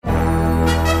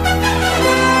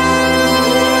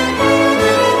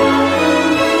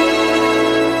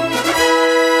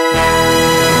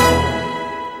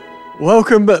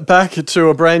Welcome back to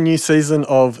a brand new season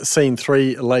of Scene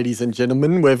 3, ladies and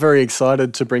gentlemen. We're very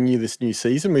excited to bring you this new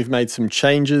season. We've made some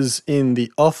changes in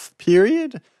the off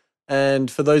period.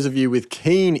 And for those of you with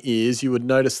keen ears, you would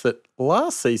notice that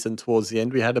last season, towards the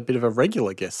end, we had a bit of a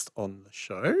regular guest on the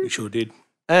show. We sure did.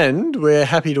 And we're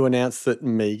happy to announce that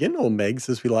Megan, or Megs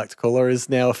as we like to call her, is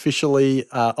now officially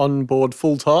on board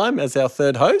full-time as our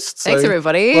third host. Thanks,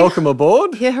 everybody. Welcome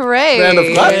aboard. Yeah, hooray. Round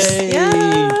of claps.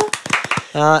 Yeah.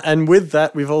 And with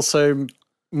that, we've also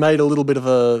made a little bit of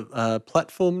a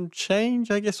platform change,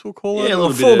 I guess we'll call it. Yeah, a little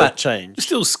bit format of- change.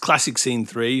 Still classic Scene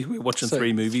 3. We're watching So,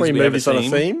 3 movies. Three we movies have on a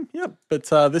theme. Yep. But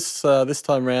this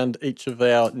time round, each of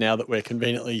our, now that we're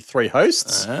conveniently 3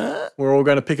 hosts, we're all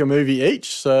going to pick a movie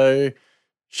each. So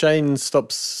Shane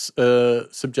stops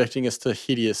subjecting us to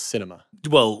hideous cinema.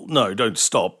 Well, no, don't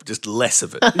stop. Just less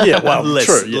of it. Yeah, well, less,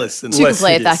 true. Yeah. less than So you can Less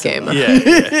play at hideous that game. cinema.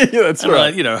 Yeah, Yeah, that's And,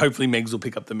 right. hopefully Megs will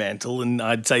pick up the mantle, and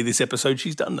I'd say this episode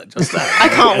she's done that. Just that. I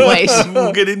can't wait.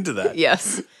 We'll get into that.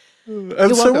 Yes. And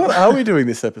You're so welcome. what are we doing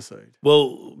this episode?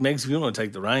 Well, Megs, if you want to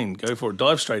take the reign, go for it.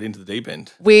 Dive straight into the deep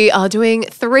end. We are doing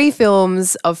 3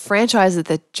 films of franchises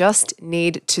that just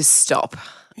need to stop.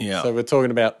 Yeah. So we're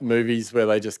talking about movies where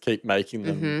they just keep making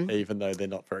them even though they're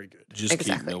not very good. just keep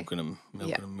Exactly. milking them,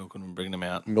 milking them, bringing them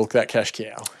out. Milk that cash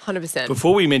cow. 100%.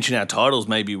 Before we mention our titles,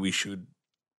 maybe we should,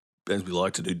 as we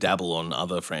like to do, dabble on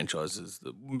other franchises,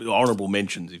 the honourable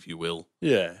mentions, if you will,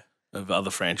 Yeah. of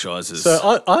other franchises.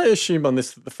 So I assume on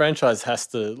this that the franchise has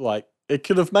to, it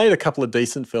could have made a couple of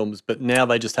decent films, but now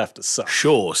they just have to suck.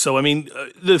 Sure. So, I mean,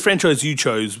 the franchise you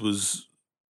chose was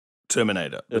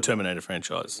Terminator, the Terminator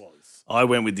franchise. I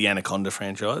went with the Anaconda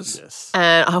franchise. Yes.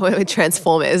 And I went with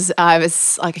Transformers. I have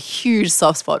a huge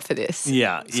soft spot for this.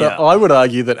 Yeah, So yeah. I would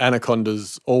argue that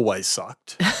Anaconda's always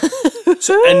sucked.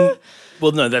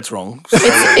 Well, no, that's wrong.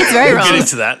 It's very We'll wrong. get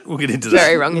into that. We'll get into that.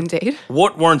 Very wrong indeed.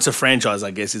 What warrants a franchise,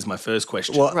 I guess, is my first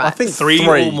question. Well, I Right. think Three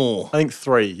three or more? I think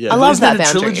 3, yeah. I love Isn't that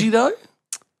that a boundary. trilogy, though?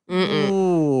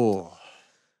 Ooh.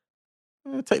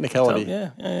 Technicality.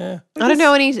 Yeah. I don't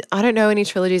know any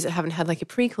trilogies that haven't had like a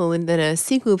prequel and then a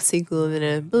sequel and then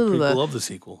a blah blah blah. People love the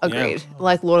sequel. Agreed. Yeah.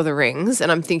 Like Lord of the Rings. And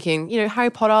I'm thinking, Harry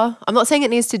Potter. I'm not saying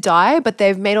it needs to die, but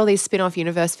they've made all these spin-off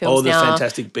universe films Oh, the now.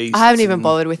 Fantastic Beasts. I haven't even and-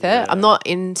 bothered with it. I'm not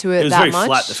into it, It was that very much.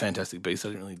 flat, the Fantastic Beasts. I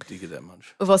didn't really dig it that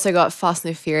much. We've also got Fast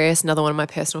and the Furious, another one of my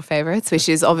personal favourites, which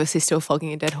is obviously still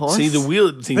flogging a dead horse. See, the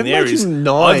weird thing They're there is making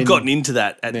 9 I've gotten into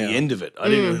that at now. the end of it. I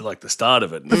didn't really like the start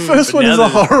of it. The first one is a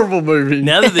horrible movie.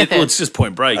 Now that it's just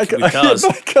Point Break with cars.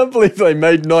 I can't believe they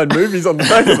made 9 movies on the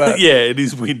back of that. Yeah, it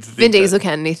is weird to think Vin that. Diesel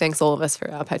can, and he thanks all of us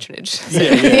for our patronage.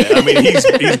 Yeah. I mean,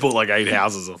 he's bought like 8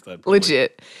 houses off that. probably.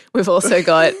 Legit. We've also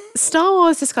got Star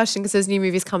Wars discussion because there's new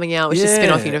movies coming out, which is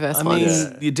spin-off universe I mean,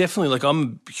 ones. you're definitely like,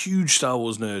 I'm a huge Star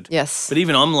Wars nerd. Yes. But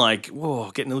even I'm like, whoa,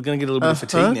 going to get a little bit of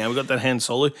fatigue now. We've got that Han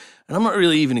Solo. And I'm not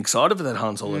really even excited for that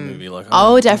Han Solo movie. Like,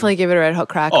 I would definitely give it a red hot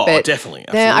crack. Oh, but definitely,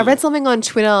 I absolutely. read something on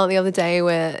Twitter the other day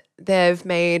where they've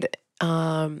made,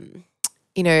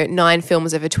 9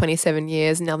 films over 27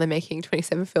 years, and now they're making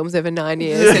 27 films over 9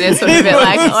 years. And it's sort of a bit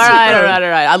like, all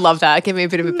right. I love that. Give me a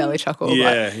bit of a belly chuckle.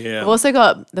 Yeah, but yeah. We've also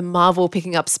got the Marvel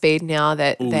picking up speed now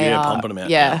that they yeah, are pumping them out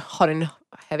now. hot and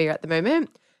heavier at the moment.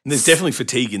 And there's definitely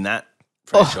fatigue in that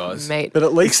franchise. Mate. But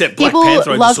at least Except Black People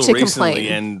Panther I love just saw to recently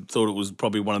complain. and thought it was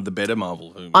probably one of the better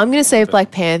Marvel movies. I'm going to save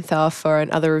Black Panther for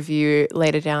another review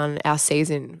later down our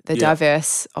season, the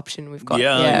diverse option we've got.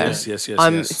 Yeah, yes.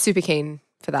 I'm super keen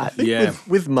for that. Yeah.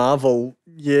 with Marvel,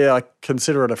 I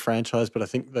consider it a franchise, but I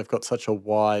think they've got such a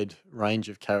wide range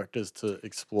of characters to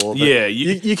explore. That Yeah,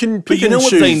 you can But pick you know and what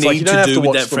choose. they Like, you need don't to have do with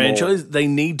watch that them all. franchise? They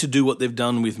need to do what they've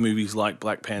done with movies like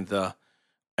Black Panther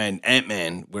and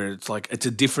Ant-Man, where it's like it's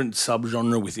a different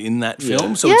subgenre within that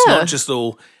film. So it's Yeah. not just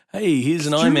all, hey, here's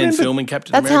an Iron Man remember- film and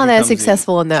Captain That's America how they're comes in.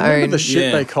 successful on their Remember own. the shit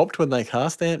Yeah. they copped when they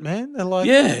cast Ant-Man? They're like,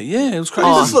 Yeah, it was crazy.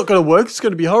 this is not going to work. It's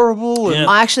going to be horrible. And Yeah.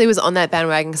 I actually was on that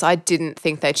bandwagon because I didn't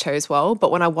think they chose well.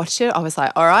 But when I watched it, I was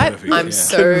like, all right, Perfect, I'm yeah.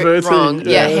 so Converting, wrong.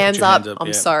 yeah. Yeah, hands Put your up. hands up, I'm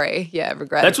yeah. sorry. Yeah,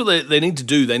 regret. That's what they need to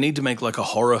do. They need to make like a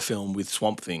horror film with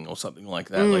Swamp Thing or something like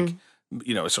that. Like,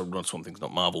 so not Swamp Thing's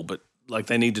not Marvel, but like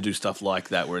they need to do stuff like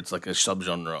that where it's like a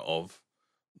subgenre of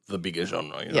the bigger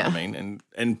genre. You know what I mean?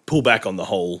 And pull back on the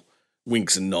whole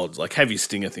winks and nods. Like have your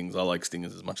stinger things. I like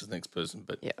stingers as much as the next person,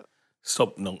 but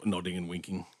stop nodding and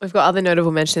winking. We've got other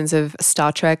notable mentions of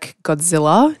Star Trek,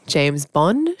 Godzilla, James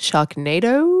Bond,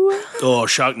 Sharknado. Oh,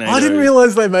 Sharknado. I didn't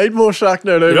realize they made more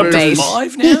Sharknado You're up to movies.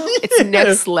 5 now? It's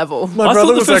next level. My I brother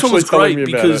thought the was first one actually was telling great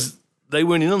me about because it. they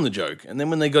weren't in on the joke. And then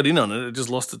when they got in on it, it just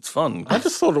lost its fun. I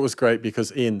just thought it was great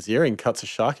because Ian Ziering cuts a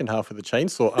shark in half with a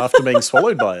chainsaw after being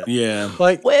swallowed by it. Yeah.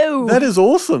 Like, Whoa. that is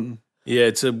awesome. Yeah,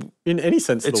 it's a in any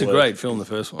sense of it's the a word. great film. The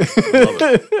first one, I love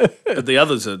it. But the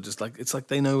others are just like it's like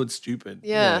they know it's stupid.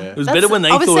 Yeah. Yeah. It was That's- better when they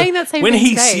I was thought saying that same when thing he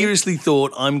today. seriously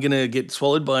thought I'm gonna get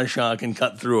swallowed by a shark and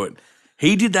cut through it.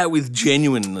 He did that with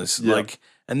genuineness, like,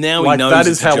 and now he Like knows that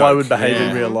is it's a how I joke. would behave Yeah.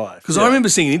 in real life. Because I remember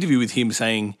seeing an interview with him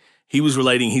saying he was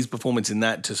relating his performance in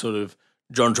that to sort of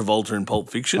John Travolta in Pulp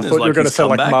Fiction. I as thought you were like going to his sound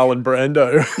like comeback. Marlon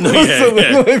Brando. No,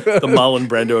 yeah. The Marlon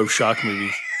Brando of shark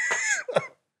movies.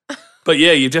 But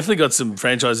yeah, you've definitely got some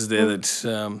franchises there that,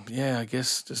 I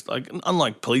guess just like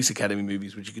unlike Police Academy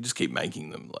movies, which you could just keep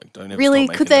making them. Like, don't ever Really?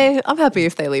 stop Could making them. they? I'm happy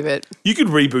if they leave it. You could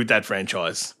reboot that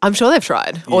franchise. I'm sure they've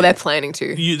tried, or they're planning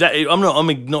to. I'm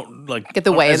not like Get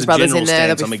the as Wayans a brothers general in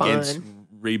there, stance, that'd I'm be against fine.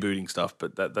 rebooting stuff,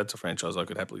 but that's a franchise I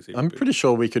could happily see. I'm rebooted. pretty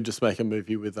sure we could just make a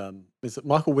movie with is it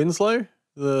Michael Winslow,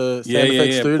 the Yeah, sound yeah,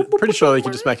 effects yeah. dude? Pretty sure they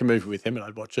could just make a movie with him and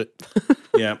I'd watch it.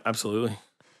 Yeah, absolutely.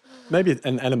 Maybe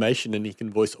an animation and he can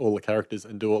voice all the characters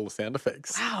and do all the sound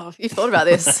effects. Wow, you've thought about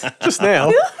this. Just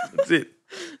now. That's it.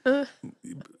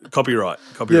 Copyright.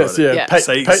 Yes, yeah. Yeah.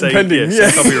 Patent pending. yeah,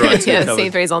 Yeah. copyright. yeah, covered.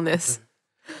 scene 3's on this.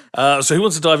 So who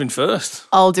wants to dive in first?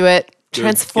 I'll do it. Good.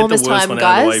 Transformers Get the worst time, one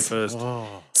out of the way guys. first.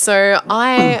 So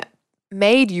I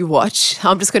made you watch.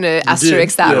 I'm just going to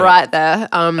asterisk that yeah. right there.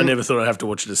 I never thought I'd have to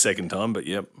watch it a second time, but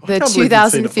yep. The can't believe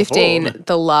you'd seen it 2015 before.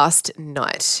 The Last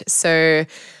Night. So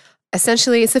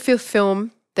essentially, it's the 5th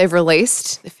film they've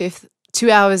released. The 5th,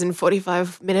 2 hours and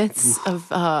 45 minutes of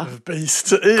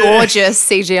Beast. Yeah. gorgeous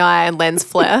CGI and lens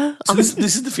flare. So this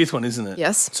is the 5th one, isn't it?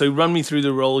 Yes. So run me through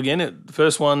the roll again. The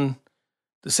first one,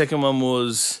 the second one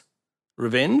was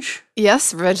Revenge.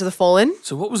 Yes, Revenge of the Fallen.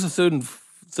 So what was the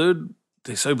third?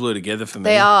 They're so blurred together for me.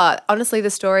 They are. Honestly, the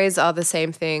stories are the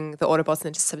same thing. The Autobots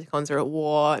and the Decepticons are at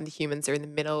war, and the humans are in the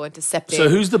middle intercepting. So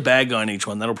who's the bad guy in each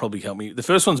one? That'll probably help me. The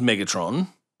first one's Megatron.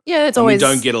 Yeah, it's And we always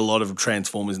don't get a lot of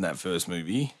Transformers in that first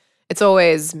movie, It's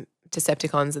always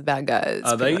Decepticons are the bad guys.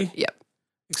 Are pretty they? much. Yep.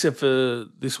 except for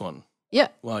this one. Yeah.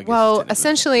 Well, I guess Well, it's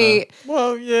technically- essentially,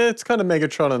 Well, yeah, it's kind of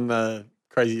Megatron and the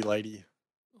crazy lady.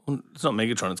 Well, it's not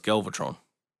Megatron, it's Galvatron.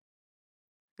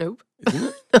 nope.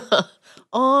 Isn't it?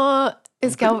 Oh,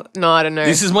 is Gal? No, I don't know.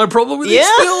 This is my problem with Yeah.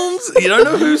 these films. You don't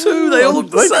know who's who. They all look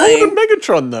the They call same. him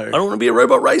Megatron, though. I don't want to be a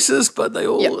robot racist, but they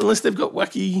all, Yep. unless they've got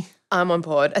wacky. I'm on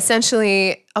board.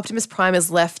 Essentially, Optimus Prime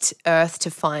has left Earth to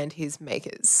find his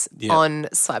makers Yeah. on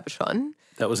Cybertron.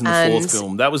 That was in the And- fourth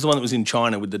film. That was the one that was in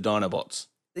China with the Dinobots.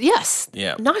 Yes.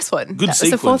 Yeah. Nice one. Good That was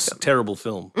the fourth sequence, film. terrible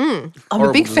film. I'm a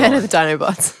Horrible big fan of design. the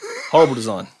Dinobots. Horrible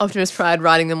design. Optimus Prime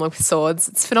riding them like with swords.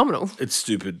 It's phenomenal. It's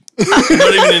stupid. Not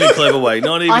even in a clever way.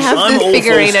 Not even. I have I'm the all for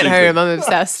figurine at stupid. home. I'm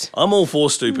obsessed. I'm all for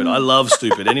stupid. I love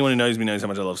stupid. Anyone who knows me knows how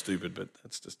much I love stupid, but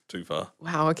that's just too far.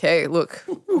 Wow, okay, look,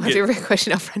 I do really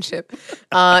question our friendship.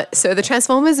 So the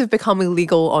Transformers have become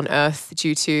illegal on Earth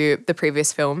due to the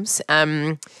previous films.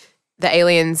 The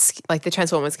aliens, like the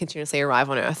Transformers, continuously arrive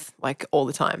on Earth like all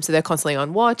the time. So they're constantly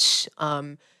on watch,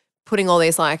 putting all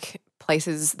these like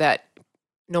places that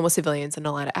normal civilians are not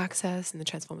allowed to access, and the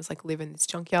Transformers like live in this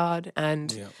junkyard.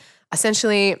 And Yeah.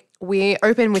 essentially, we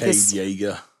open with Cade this.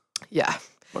 Yeager. Yeah.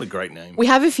 What a great name. We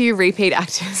have a few repeat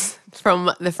actors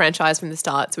from the franchise from the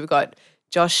start. So we've got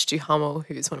Josh Duhamel,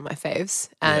 who's one of my faves,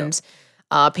 and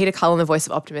Peter Cullen, the voice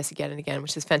of Optimus, again and again,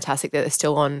 which is fantastic that they're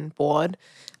still on board.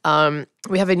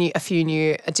 We have a few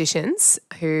new additions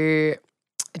who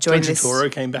John joined this.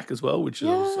 Turturro came back as well, which is,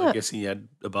 I Yeah. guess he had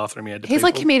a bathroom he had to He's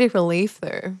like people. comedic relief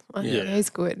though. Yeah. He's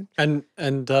good. And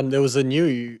there was a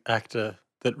new actor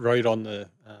that rode on the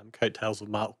coattails of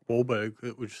Mark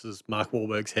Wahlberg, which was Mark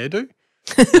Wahlberg's hairdo.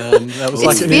 That was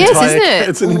like It's an fierce, entire, isn't it?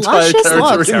 It's an entire Luscious character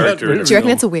locks. in that Character. movie. Do you reckon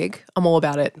it's a wig? I'm all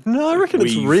about it. No, I reckon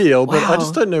it's Weave. real, but I Wow.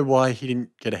 just don't know why he didn't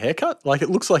get a haircut. Like,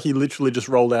 it looks like he literally just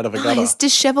rolled out of a Oh, gutter. he's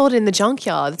disheveled in the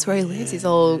junkyard. That's where he lives. He's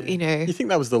all, you know. You think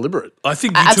that was deliberate? I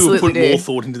think I you two have absolutely put do. more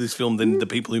thought into this film than the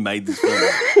people who made this film.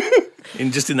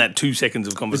 in that 2 seconds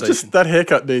of It's conversation. just that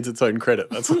haircut needs its own credit.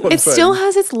 That's all I'm It saying. still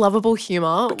has its lovable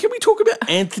humor. Can we talk about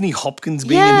Anthony Hopkins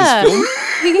being Yeah. in this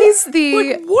film? He's the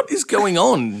Like, what is going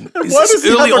on? Is why does this he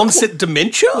have early a qu- onset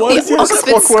dementia? Why does he have a Oxford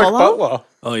Clockwork scholar? Butler?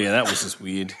 Oh yeah, that was just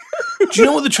weird. Do you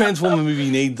know what the Transformer movie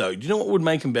need though? Do you know what would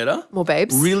make them better? more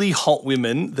babes. Really hot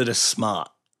women that are smart.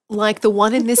 Like the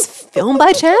one in this film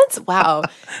by chance? Wow.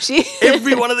 She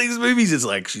Every one of these movies is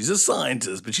like she's a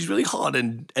scientist, but she's really hot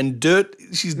and dirt.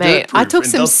 She's Mate, I dirt-proof took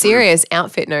and some dust-proof. serious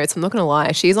outfit notes. I'm not gonna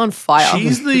lie. She's on fire.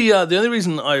 She's the only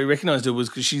reason I recognised her was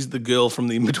because she's the girl from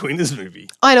the In-Betweeners movie.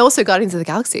 and also Guardians of the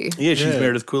Galaxy. Yeah, she's Yeah.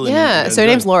 Meredith Quillen. Yeah. So her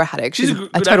name's Laura Haddock. She's, good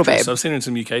a total actress. babe. I've seen her in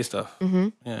some UK stuff. Mm-hmm.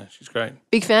 Yeah, she's great.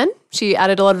 Big fan. She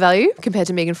added a lot of value compared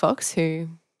to Megan Fox, who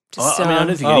Just, I mean, I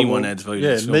don't think anyone adds value to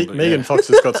this film. but Megan Fox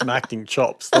has got some acting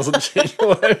chops, doesn't she?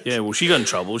 Yeah, well, she got in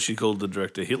trouble. She called the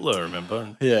director Hitler, remember?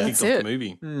 And Yeah. kicked That's off it. the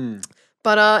movie.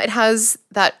 But it has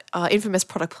that infamous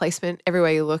product placement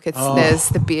everywhere you look. There's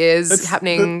the beers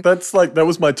happening. That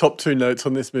was my top 2 notes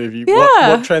on this movie.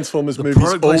 Yeah. What Transformers movies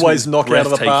product placement always is knock out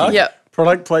of the park? breathtaking. Yep.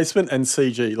 Product placement and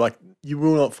CG. Like, you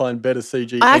will not find better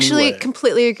CG I actually anywhere.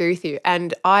 completely agree with you.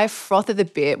 And I froth at the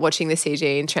bit watching the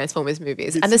CG in Transformers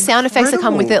movies. And the sound effects that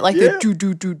come with it, like incredible. the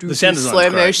do-do-do-do The sound slow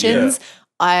design's great, motions.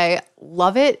 I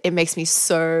love it. It makes me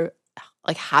so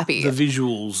happy. The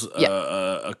visuals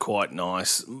are quite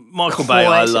nice. Michael Bay,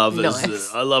 I Quite love nice.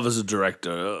 as a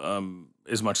director.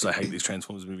 As much as I hate these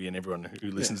Transformers movie, and everyone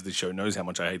who listens to this show knows how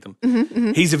much I hate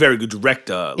them. He's a very good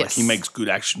director. Like Yes. he makes good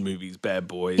action movies, Bad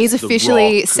Boys. He's The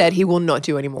officially Rock. said he will not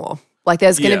do any more. Like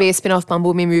there's going to Yeah. be a spin-off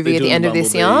Bumblebee movie They're at the doing end of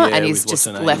this year, Bumblebee, and yeah, he's with just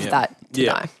what's her name, left yeah. that to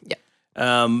Yeah. die.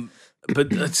 Yeah.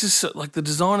 But it's just like the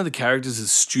design of the characters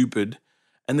is stupid,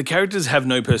 and the characters have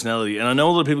no personality. And I know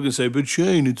a lot of people can say, "But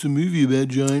Shane, it's a movie about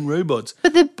giant robots."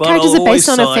 But the But characters I'll are based always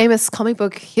on a side- famous comic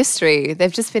book history.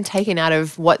 They've just been taken out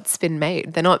of what's been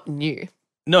made. They're not new.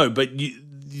 No, but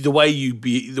the way you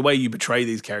portray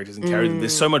these characters and carry them,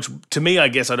 there's so much. To me, I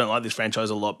guess I don't like this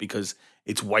franchise a lot because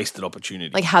it's wasted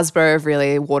opportunity. Like Hasbro have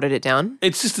really watered it down.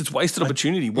 It's wasted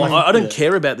opportunity. Well, I don't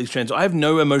care about these trends. I have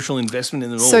no emotional investment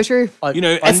in them at all. So true. You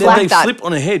know, and It's then like they that. flip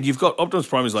on a head. You've got Optimus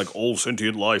Prime is like, all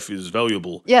sentient life is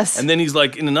valuable. Yes. And then he's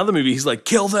like, in another movie, he's like,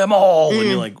 kill them all. And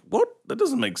you're like, what? That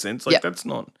doesn't make sense. Like, Yep. that's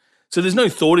not. So there's no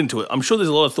thought into it. I'm sure there's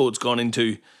a lot of thoughts gone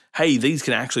into, hey, these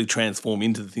can actually transform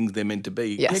into the things they're meant to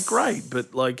be. Yes. Yeah, great.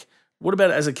 But like, what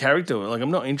about it as a character? Like, I'm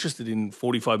not interested in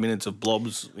 45 minutes of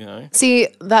blobs, you know? See,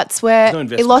 that's where no it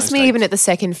investment, lost no me even stakes. at the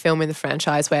second film in the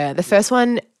franchise, where the first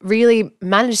one really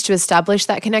managed to establish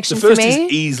that connection The for first me.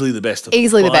 is easily the best of them,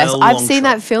 Easily the by a best. I've long seen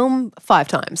shot. that film 5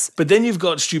 times. But then you've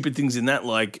got stupid things in that,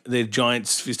 like they're giant,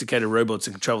 sophisticated robots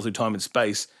that can travel through time and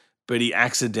space, but he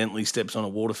accidentally steps on a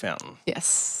water fountain.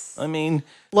 Yes. I mean,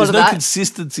 Lot there's of no that.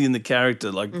 consistency in the character.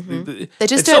 Like They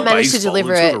just it's don't not manage to baseball.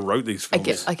 deliver It's it whoever wrote these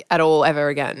films. like at all ever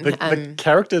again. The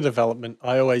character development,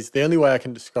 the only way I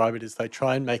can describe it is they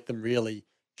try and make them really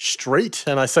street.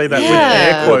 And I say that with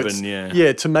Yeah. air quotes. Urban,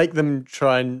 yeah. to make them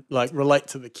try and like relate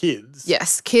to the kids.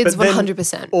 yes, kids But then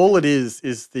 100%. All it is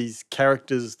these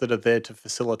characters that are there to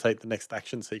facilitate the next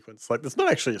action sequence. Like, there's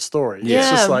not actually a story. Yeah. It's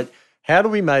just like, how do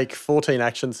we make 14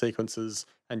 action sequences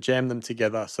and jam them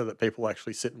together so that people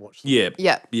actually sit and watch them?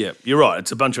 Yeah, Yeah. You're right.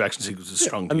 It's a bunch of action sequences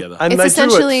strung together. And It's they do it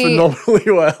essentially-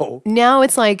 phenomenally well. Now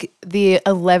it's like the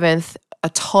 11th a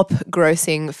top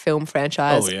grossing film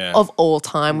franchise Oh, yeah. of all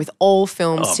time, with all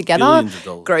films Oh, together billions of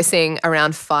dollars. grossing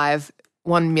around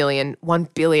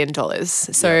 $1 billion.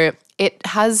 So it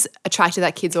has attracted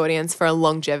that kids audience for a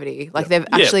longevity. Like they've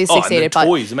actually and the succeeded. But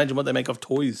toys. Imagine what they make of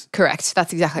toys. correct,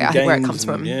 that's exactly I think where it Games comes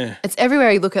and- from. yeah. It's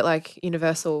everywhere you look at, like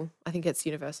Universal. I think it's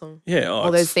Universal. Yeah,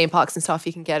 All those theme parks and stuff,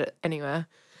 you can get it anywhere.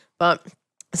 But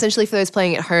essentially, for those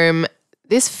playing at home,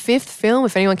 this 5th film,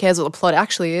 if anyone cares what the plot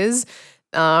actually is,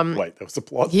 Wait, there was a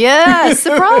plot. yeah,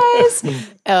 surprise.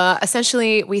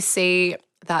 Essentially, we see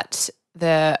that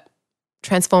the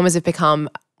Transformers have become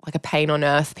like a pain on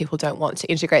Earth. People don't want to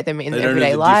integrate them in They their don't know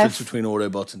everyday the life. difference between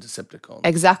Autobots and Decepticons.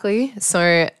 Exactly.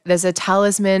 So there's a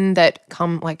talisman that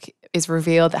is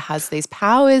revealed that has these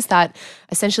powers that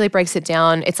essentially breaks it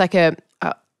down. It's like a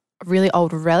really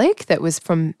old relic that was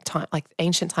from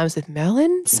ancient times with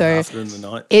Merlin. So After in the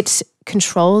night. it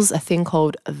controls a thing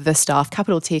called the Staff,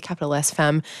 capital T, capital S,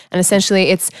 fam. And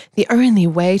essentially it's the only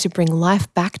way to bring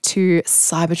life back to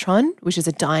Cybertron, which is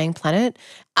a dying planet.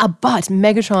 But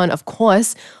Megatron, of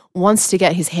course, wants to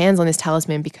get his hands on this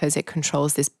talisman because it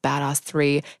controls this badass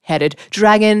 3-headed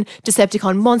dragon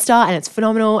Decepticon monster, and it's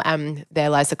phenomenal. There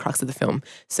lies the crux of the film.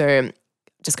 So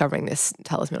discovering this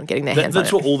talisman and getting their hands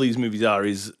That's on what all these movies are: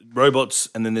 is robots,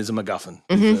 and then there's a MacGuffin,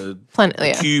 There's a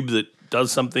it. cube that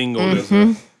does something, or there's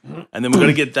a, and then we've got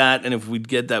to get that. And if we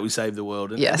get that, we save the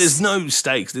world. And Yes. there's no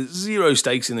stakes. There's 0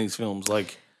 stakes in these films.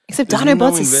 Like, Except there's no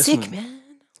Dinobots is sick, investment. man.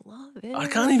 Love it. I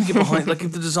can't even get behind. Like,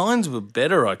 if the designs were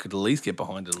better, I could at least get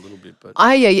behind it a little bit. But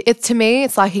To me,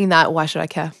 it's lacking that why should I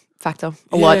care factor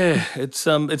a lot. yeah, it's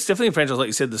definitely a franchise. Like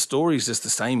you said, the story is just the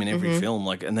same in every film.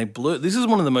 Like, and they blur. This is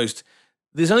one of the most.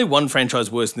 There's only one franchise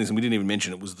worse than this, and we didn't even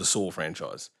mention it, was the Saw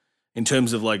franchise. In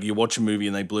terms of, like, you watch a movie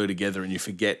and they blur together and you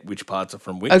forget which parts are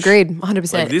from which. Agreed,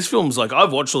 100%. Like, this film's like,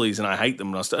 I've watched all these and I hate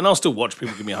them, and I'll still watch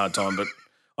people give me a hard time, but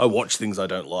I watch things I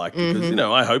don't like because, you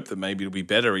know, I hope that maybe it'll be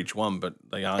better each one, but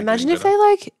they aren't. Imagine if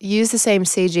they used the same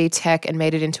CG tech and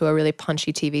made it into a really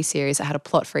punchy TV series that had a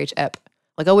plot for each ep.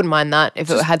 Like I wouldn't mind that if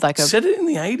it had like a Set it in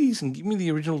the 80s and give me the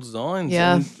original designs.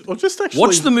 Yeah. and Or just actually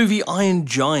watch the movie Iron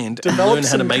Giant and learn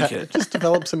how to make it. Just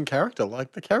develop some character.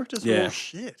 Like the characters are Yeah. all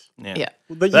shit. yeah.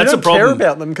 But you That's don't a problem. care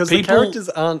about them because the People- characters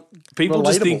aren't People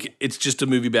just relatable. think it's just a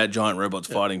movie about giant robots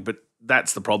fighting, but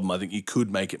that's the problem. I think you could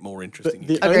make it more interesting.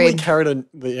 The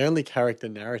only character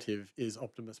narrative is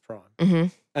Optimus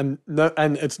Prime, and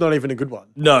it's not even a good one.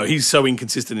 No, he's so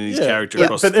inconsistent in his character Yeah,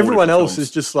 across but four everyone different else films.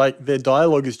 is just like their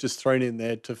dialogue is just thrown in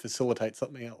there to facilitate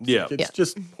something else. Yeah. Like, it's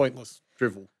just pointless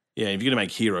drivel. Yeah, if you're going to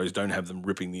make heroes, don't have them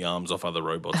ripping the arms off other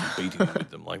robots and beating them with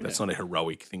them. Like, that's not a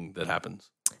heroic thing that happens.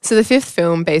 So the fifth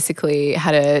film basically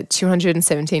had a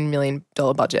 $217 million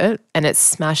budget, and it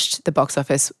smashed the box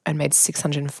office and made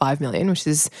 $605 million, which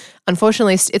is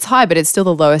unfortunately it's high, but it's still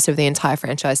the lowest of the entire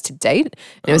franchise to date.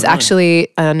 And it was actually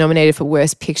nominated for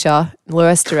Worst Picture,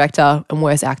 Worst Director, and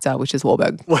Worst Actor, which is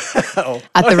Wahlberg. Wow.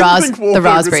 At the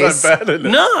Raspberries.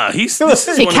 Nah, this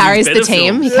is He one of his carries the better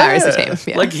team. films. He carries the team.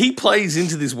 Yeah. Like, he plays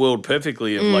into this world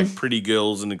perfectly of, like, pretty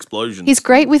girls and explosions. He's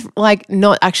great with like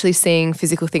not actually seeing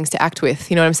physical things to act with.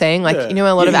 You know what I'm saying? Like a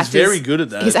lot of he's actors. very good at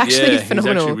that. He's actually yeah,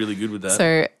 phenomenal. He's actually really good with that.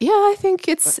 So yeah, I think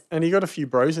it's And you got a few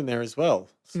bros in there as well.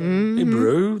 So. Hey,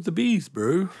 bro, the bees,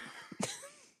 bro.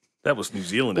 That was New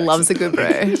Zealand. loves a accent. good bro.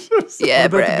 Yeah,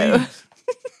 What about the bro. bees?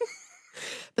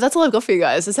 But that's all I've got for you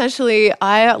guys. Essentially,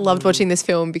 I loved watching this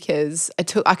film because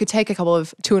I could take a couple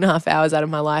of 2.5 hours out of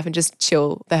my life and just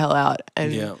chill the hell out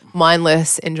and Yeah.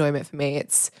 mindless enjoyment for me.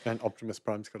 It's And Optimus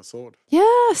Prime's got a sword.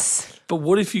 yes. But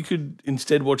what if you could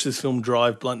instead watch this film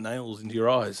drive blunt nails into your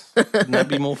eyes? Wouldn't that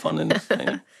be more fun than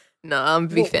anything? No, I'm a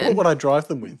big What fan. would I drive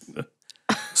them with?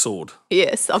 Sword.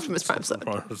 Yes, Optimus Prime sword.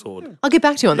 Prime sword. I'll get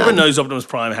back to you on Everyone that. knows Optimus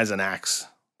Prime has an axe.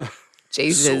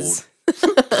 Jesus.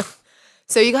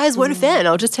 So you guys weren't a fan.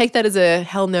 I'll just take that as a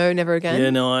hell no, never again.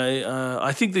 Yeah, no,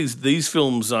 I think these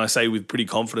films, I say with pretty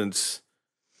confidence,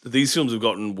 that these films have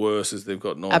gotten worse as they've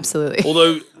gotten on. Absolutely.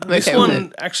 Although this okay with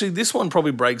one, actually, this one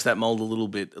probably breaks that mold a little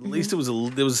bit. At least there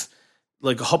was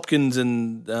like Hopkins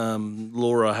and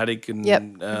Laura Haddock and Yep.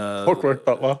 Clockwork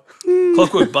Butler.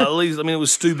 Clockwork Butler. I mean, it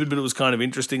was stupid, but it was kind of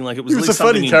interesting. Like it was He at was least a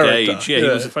funny something character. engaged. Yeah, he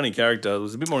was a funny character. It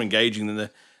was a bit more engaging than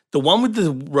the one with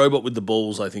the robot with the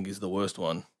balls. I think is the worst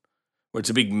one, where it's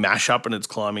a big mashup and it's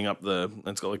climbing up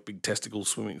it's got like big testicles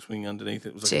swinging underneath it.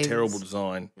 It was like Jesus. a terrible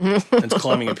design. And it's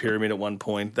climbing a pyramid at one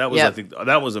point. That was Yep. I think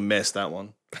that was a mess. That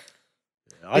one.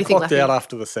 I you think, clocked Laffy? out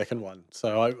after the second one.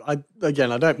 So I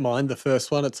don't mind the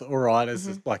first one. It's all right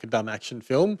as like a dumb action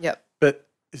film. Yep. But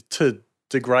to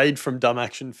degrade from dumb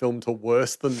action film to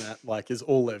worse than that, like, is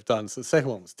all they've done. So the second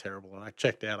one was terrible, and I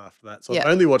checked out after that. So Yeah.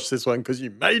 I only watched this one because you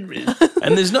made me.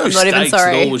 And there's no I'm not even stakes at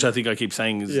sorry. all, which I think I keep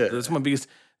saying is Yeah. that's my biggest.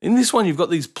 In this one, you've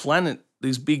got these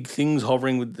big things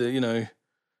hovering with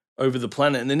over the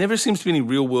planet, and there never seems to be any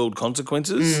real world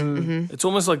consequences. It's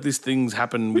almost like these things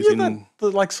happen Well, yeah, within.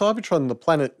 like Cybertron, the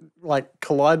planet like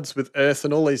collides with Earth,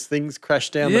 and all these things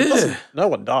crash down. But Yeah. no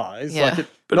one dies. Yeah. Like it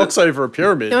knocks over a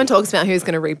pyramid. No one talks about who's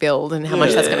going to rebuild and how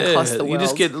much that's going to cost the world.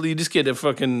 You just get a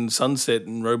fucking sunset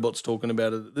and robots talking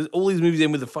about it. All these movies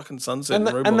end with a fucking sunset and,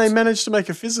 robots. and they managed to make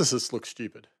a physicist look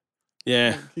stupid.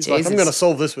 yeah, He's like, I'm Jesus. going to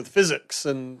solve this with physics,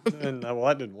 and well,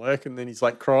 that didn't work. And then he's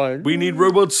like crying. we need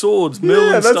robot swords, mill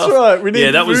Yeah, and that's stuff. right. We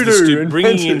need that was the voodoo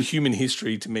bringing in invented. human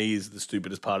history to me is the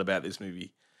stupidest part about this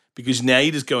movie. Because now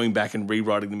you're just going back and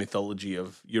rewriting the mythology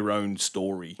of your own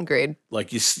story. Agreed.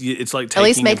 Like it's like At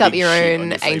least taking a make up big your shit on own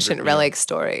your favorite ancient meal. relic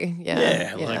story.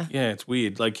 Yeah. Yeah, it's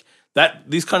weird. Like that,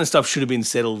 this kind of stuff should have been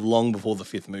settled long before the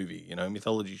fifth movie.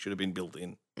 Mythology should have been built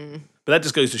in. But that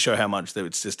just goes to show how much that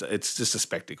it's just a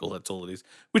spectacle. That's all it is,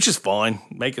 which is fine.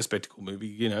 Make a spectacle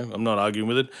movie. I'm not arguing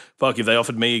with it. Fuck, if they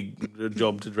offered me a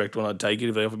job to direct one, I'd take it.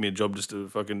 If they offered me a job just to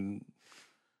fucking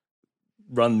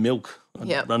run milk, I'd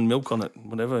Yep. run milk on it.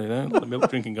 Whatever, a lot of milk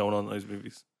drinking going on in those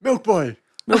movies. Milk boy.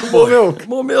 More milk.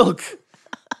 More milk.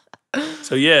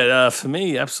 So yeah, for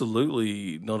me,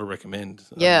 absolutely not a recommend.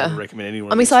 Yeah. I don't recommend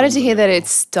anyone. I'm excited to hear that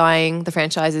it's dying. The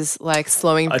franchise is like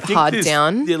slowing hard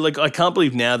down. Yeah, like I can't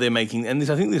believe now they're making, and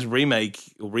I think this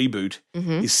remake or reboot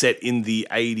is set in the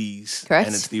 80s. Mm-hmm. Correct.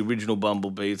 And it's the original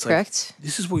Bumblebee. It's Correct. like,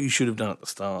 this is what you should have done at the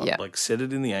start. Yeah. Like, set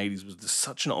it in the 80s was just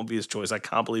such an obvious choice. I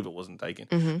can't believe it wasn't taken.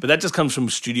 Mm-hmm. But that just comes from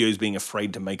studios being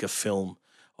afraid to make a film.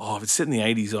 Oh, if it's set in the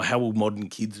 80s, how will modern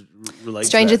kids relate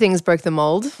Stranger to that? Things broke the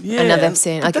mold. Yeah, And now they've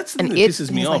seen but like that's the an thing that it pisses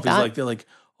and me things off. like Is that. like they're like,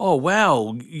 oh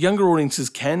wow, younger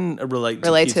audiences can relate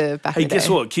Relate kids. to back Hey, in the guess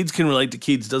day. what? Kids can relate to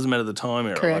kids. Doesn't matter the time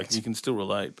era. Correct. Like, you can still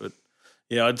relate. But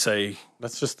yeah, I'd say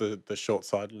That's just the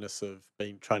short-sightedness of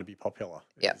trying to be popular.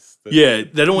 Yeah. Is that- yeah,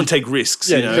 they don't want to take risks.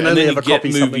 Yeah, you you know? can And only then ever you get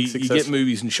copy something movies. You get successful.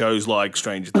 movies and shows like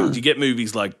Stranger Things. You get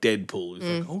movies like Deadpool. It's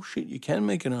Mm. like, oh shit, you can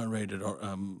make an R-rated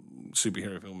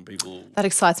superhero film. People, That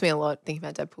excites me a lot, thinking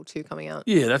about Deadpool 2 coming out.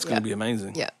 yeah, that's going to be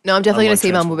amazing. Yeah. No, I'm definitely going Unlike to see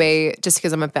Transformers. Bumblebee just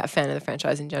because I'm a fan of the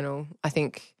franchise in general. I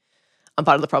think I'm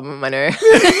part of the problem, I know.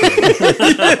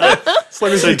 As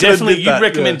long as So you can definitely, admit you'd that,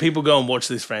 recommend yeah. people go and watch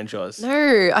this franchise. No,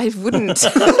 I wouldn't.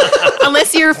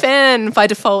 Unless you're a fan by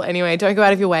default anyway. Don't go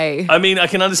out of your way. I mean, I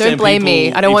can understand. Don't blame me.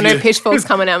 people I don't if want no you- pitchforks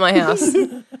coming out my house.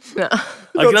 No.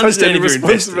 I can Not understand taking if you're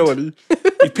invested. responsibility.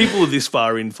 If people are this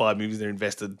far in 5 movies, they're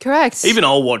invested. Correct. Even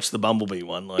I'll watch the Bumblebee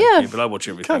one. Like, Yeah. but I watch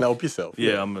everything. Can't help yourself.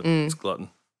 Yeah, I'm a glutton.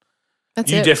 That's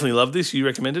You it. definitely love this. You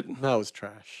recommend it? No, it was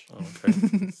trash. Oh,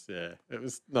 okay. Yeah, it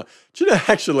was no. Do you know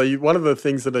actually one of the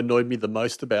things that annoyed me the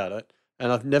most about it, and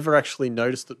I've never actually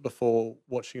noticed it before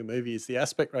watching a movie, is the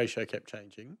aspect ratio kept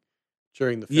changing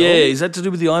during the film. Yeah, is that to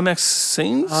do with the IMAX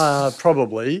scenes?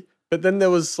 Probably. But then there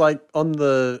was like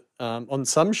on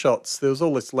some shots there was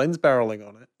all this lens barreling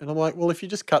on it, and I'm like, well, if you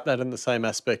just cut that in the same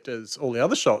aspect as all the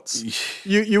other shots,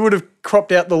 you would have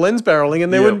cropped out the lens barreling,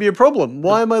 and there Yeah. wouldn't be a problem.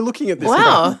 Why am I looking at this?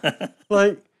 Wow.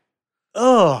 Like,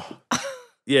 oh.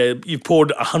 Yeah, you've poured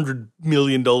 $100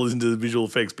 million into the visual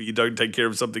effects, but you don't take care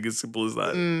of something as simple as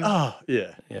that. Oh,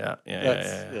 yeah.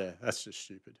 Yeah. That's just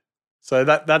stupid. So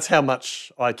that's how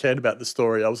much I cared about the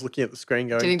story. I was looking at the screen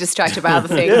going, Getting distracted by other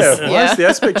things. yeah, why is the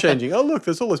aspect changing? Oh, look,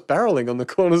 there's all this barreling on the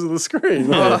corners of the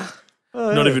screen. Yeah.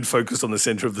 Oh, Not yeah. even focused on the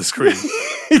center of the screen.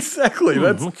 Exactly.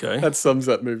 okay. That sums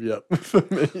that movie up for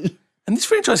me. And this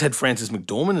franchise had Frances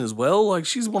McDormand as well. Like,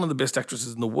 she's one of the best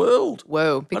actresses in the world.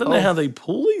 Whoa. Big I don't know how they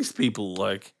pull these people.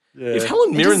 Like, Yeah. if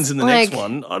Helen Mirren's just, in the next like-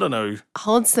 one, I don't know.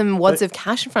 Hold some wads of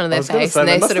cash in front of I their was gonna face say, and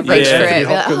they must sort of have reach paid for Anthony it.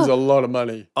 Be like, Hopkins oh. a lot of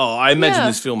money. Oh, I imagine Yeah.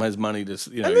 this film has money to,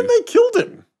 you know. And then they killed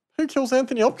him. Who kills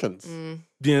Anthony Hopkins?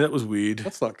 Yeah, that was weird.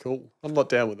 That's not cool. I'm not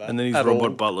down with that. And then his at Robert all.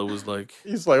 Butler was like,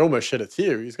 He's like almost shed a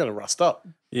tear. He's going to rust up.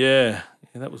 yeah,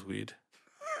 that was weird.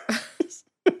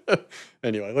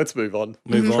 Anyway, let's move on.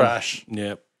 Move on. Trash.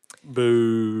 Yeah.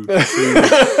 Boo. Boo.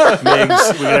 Megs, we're gonna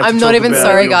have to I'm not talk even about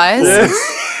sorry, your guys.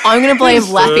 first- I'm going to blame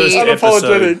First Lappy. episode.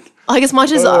 Unapologetic. Like, as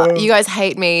much as you guys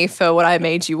hate me for what I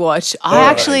made you watch, I I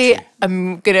actually hate you.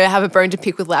 am going to have a bone to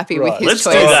pick with Lappy with Right. his Let's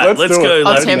do choice that. Let's Let's do go. it. of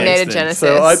Lappy Terminator Megs then. Genesis.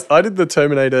 So I did the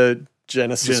Terminator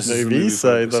Genesis Genesis is the movie, movie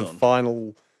so we the focus on.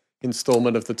 final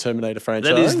installment of the Terminator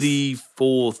franchise. That is the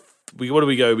fourth. What do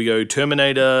we go? We go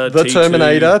Terminator, The T2.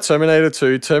 Terminator, Terminator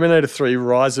 2, Terminator 3,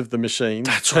 Rise of the Machines,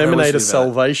 That's what I was Terminator thinking about.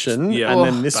 Salvation, Yeah. and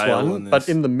then this Bale one. in But this.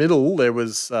 in the middle, there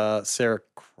was Sarah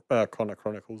Connor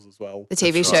Chronicles as well. The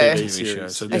TV That's show. right, TV show.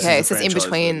 series. So this Okay, is so the it's in franchise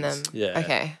between movies. them. Yeah.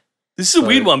 Okay. This is a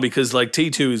weird So- one because like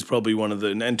T2 is probably one of the,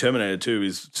 and Terminator 2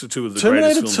 is two of the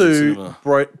Terminator greatest films in 2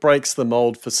 cinema. breaks the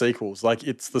mold for sequels. Like,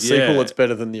 it's the sequel Yeah. that's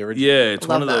better than the original. Yeah, it's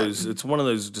one Love of that. those. It's one of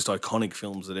those just iconic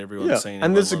films that everyone's Yeah, seen.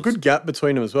 and there's a everyone good loves. gap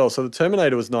between them as well. So the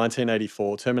Terminator was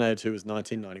 1984, Terminator 2 was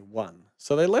 1991.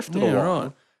 So they left it Yeah, along.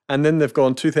 right. And then they've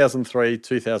gone 2003,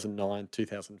 2009,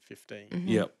 2015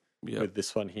 Yep. Yep. with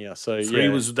this one here. So Three yeah,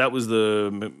 was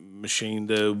the machine,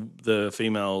 the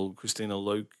female Christina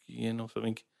Lokian or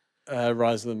something.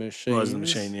 Rise of the Machine. Rise of the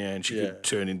Machine, yeah, and she Yeah. could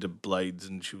turn into blades,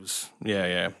 and she was, yeah.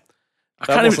 I That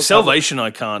can't even wasn't- Salvation. I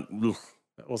can't. Ugh.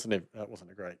 That wasn't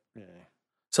a great. Yeah.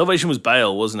 Salvation was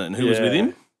Bale, wasn't it? And who was with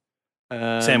Yeah.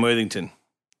 him? Sam Worthington.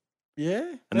 Yeah.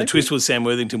 And the maybe. twist was Sam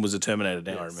Worthington was a Terminator.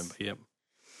 Now I Yes. remember. Yep.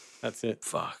 That's it.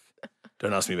 Fuck.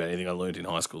 Don't ask me about anything I learned in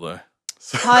high school though.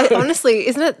 Honestly,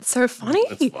 isn't it so funny?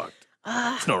 That's fucked.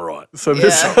 It's not right. So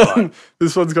this Yeah. one,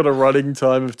 this one's got a running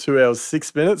time of 2 hours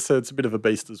 6 minutes, so it's a bit of a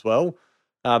beast as well.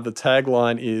 The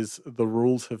tagline is "The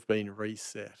rules have been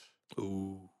reset."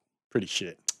 Ooh. Pretty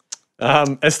shit.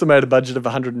 Estimated budget of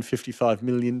 $155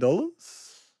 million.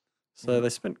 So they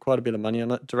spent quite a bit of money on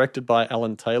it. Directed by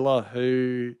Alan Taylor,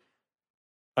 who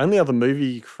only other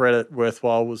movie credit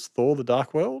worthwhile was Thor: The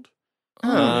Dark World.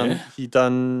 yeah. He's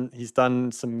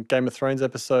done some Game of Thrones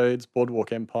episodes,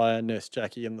 Boardwalk Empire, Nurse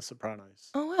Jackie, and The Sopranos.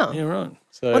 Oh, wow. Yeah, right.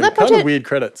 So Well, that kind of budget- weird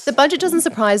credits. The budget doesn't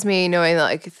surprise me knowing that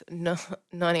like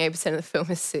 98% of the film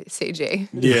is CG.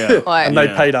 Yeah. Like, and they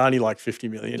Yeah. paid Arnie like $50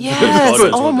 million. yes. God,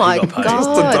 Oh he my got paid. Just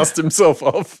to God. dust himself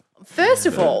off. First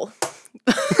of all,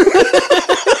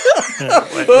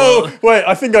 Oh, wait,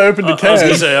 I think I opened a I was going can.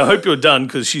 to say, I hope you're done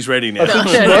because she's ready now. no,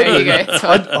 here you go. It's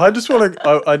fine. I just want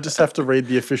to. I just have to read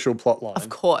the official plot line. Of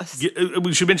course.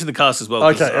 We should mention the cast as well.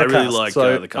 'cause Okay, I really cast. like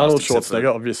So the cast. Arnold except for-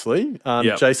 Schwarzenegger, obviously.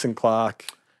 Yep. Jason Clarke,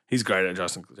 He's great at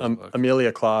Justin.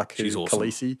 Amelia Clarke, She's who's awesome.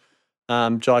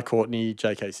 Khaleesi, Jai Courtney,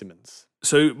 J.K. Simmons.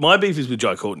 So my beef is with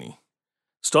Jai Courtney.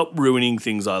 Stop ruining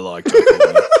things I like, Jai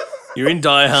Courtney. You're in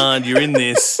Die Hard. You're in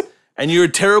this. and you're a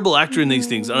terrible actor in these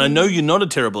things. And I know you're not a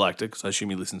terrible actor because I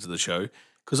assume you listen to the show.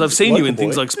 Because I've seen you in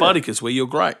things like Spartacus where you're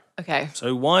great. Okay.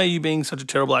 So why are you being such a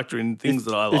terrible actor in things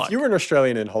that I like? If you were an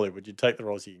Australian in Hollywood, you'd take the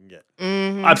roles you can get.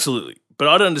 Absolutely. But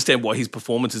I don't understand why his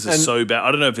performances are so bad. I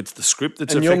don't know if it's the script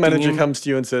that's And your affecting manager him. comes to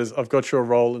you and says, I've got your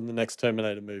role in the next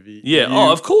Terminator movie. Yeah.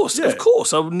 You Of course. yeah. Of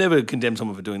course. I would never condemn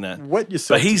someone for doing that. wet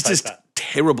yourself But he's to take just that.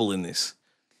 terrible in this.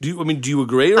 Do you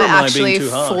agree or I am I actually being too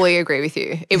hard? fully agree with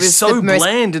you. It He's was so the most,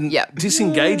 bland and Yeah.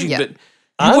 disengaging. Yeah. But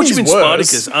you watch him in Arnie's worse.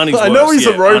 Spartacus. Arnie's worse. I know he's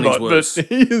yeah, a robot, Arnie's worse.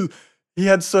 but he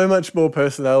had so much more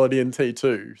personality in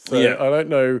T2. So Yeah. I don't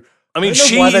know. I mean, don't know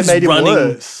she why they is made him running.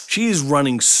 worse. She is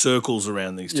running circles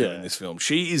around these two Yeah. in this film.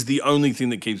 She is the only thing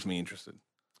that keeps me interested.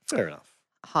 Fair enough.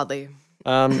 hardly.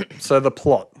 So the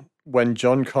plot, when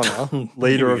John Connor,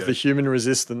 leader we of go. the human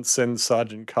resistance, sends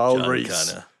Sergeant Carl John Reese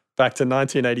Connor. back to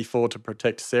 1984 to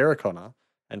protect Sarah Connor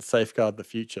and safeguard the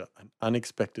future, an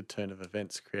unexpected turn of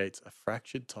events creates a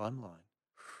fractured timeline.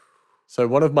 So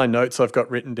one of my notes I've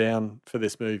got written down for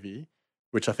this movie,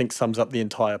 which I think sums up the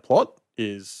entire plot,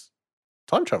 is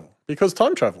time travel. Because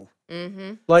time travel.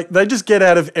 Mm-hmm. Like, they just get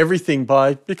out of everything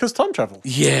because time travel.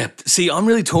 Yeah. See, I'm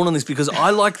really torn on this because I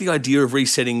like the idea of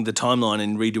resetting the timeline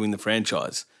and redoing the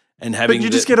franchise and having. But you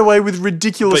just get away with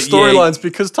ridiculous But yeah, storylines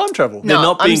because time travel. They're No,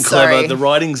 not I'm being clever. sorry. The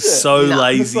writing's so No.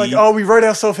 lazy. It's like, oh, we wrote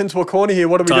ourselves into a corner here.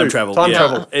 What do we Time do? travel, Time yeah.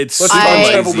 travel. It's Let's super time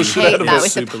lazy. travel the I shit out hate of that us. with a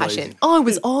Super passion. lazy. Oh, it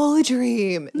was all a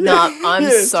dream. No, I'm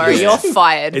Yes. sorry. Yeah. You're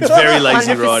fired. It's very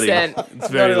lazy writing. 100%. It's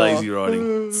very Not at all. lazy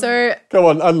writing. So, Go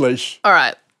on, unleash. all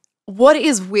right. What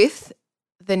is with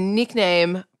the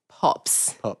nickname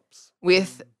Pops? Pops.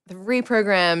 With the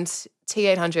reprogrammed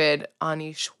T800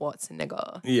 Arnie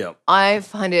Schwarzenegger. Yeah. I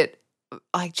find it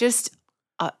like just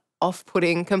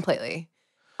off-putting completely.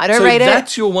 I don't So rate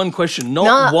that's your one question. Not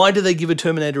Nah. why do they give a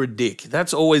Terminator a dick?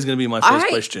 That's always going to be my first I-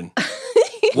 question.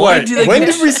 it. Why Wait, do they when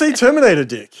give did we see Terminator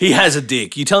Dick? He has a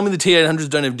dick. You tell me the T800s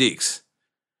don't have dicks.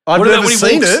 I've What about never when he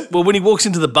seen walks, it. Well, when he walks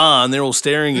into the bar and they're all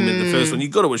staring at him at the first one,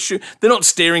 you've got to assume they're not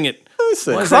staring at. I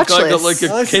see. Why has that guy got like Crotchless.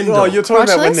 a I see. Ken Oh, doll? you're talking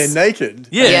about when they're Crotchless? naked.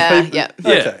 Yeah. Yeah, People- yeah.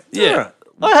 Okay. Yeah. All right.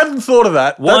 I hadn't thought of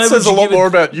that. Why That says would a you lot give it- more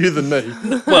about you than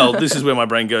me. Well, this is where my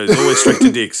brain goes. Always straight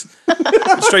to dicks,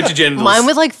 straight to genitals. Mine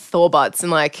with like Thor butts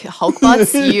and like Hulk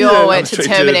butts. You Yeah, all went to straight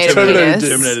to Terminator Terminator penis.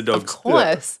 Terminator Of dogs.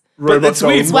 course. But Robot it's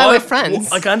weird. dolls. That's why we're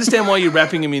friends. Like, I understand why you're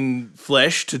wrapping them in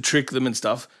flesh to trick them and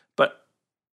stuff, but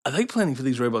are they planning for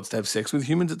these robots to have sex with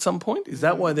humans at some point? Is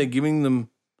that why they're giving them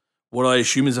what I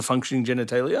assume is a functioning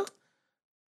genitalia?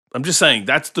 I'm just saying,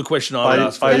 that's the question I would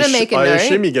ask for. Gonna make a I note.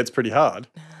 assume he gets pretty hard.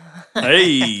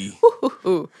 Hey.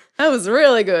 Ooh, that was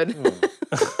really good.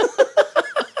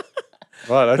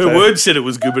 Right, okay. Her words said it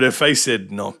was good, but her face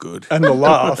said not good. And the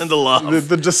laugh. And the laugh.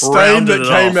 The disdain Rounded that it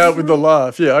came off. out with the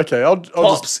laugh. Yeah, okay. I'll just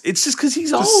Pops. It's just because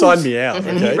he's old. sign me out,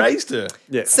 And he okay? raised her.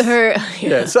 Yeah. So,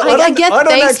 Yeah, so I get I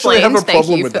don't they actually have a explained. Thank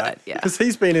problem you with for that. Yeah. Because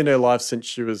he's been in her life since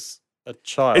she was a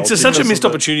child. It's such a because missed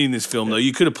of the- opportunity in this film, though.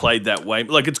 You could have played that way.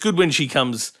 Like, it's good when she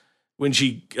does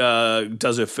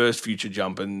her first future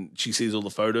jump and she sees all the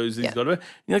photos that he's Yeah. got of her.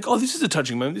 You're like, oh, this is a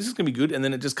touching moment. This is going to be good. And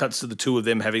then it just cuts to the two of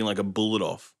them having like a bullet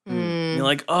off. And you're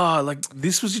like, oh, like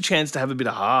this was your chance to have a bit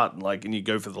of heart. And you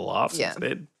go for the laughs Yeah.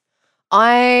 instead.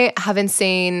 I haven't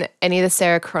seen any of the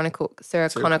Sarah Connor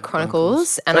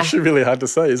Chronicles, and I Actually, really hard to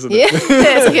say, isn't yeah, it?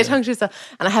 it's like a tongue twister.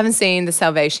 And I haven't seen the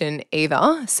Salvation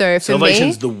either. So for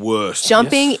Salvation's me, the worst.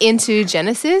 jumping Yes. into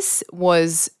Genesis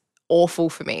was awful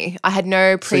for me. I had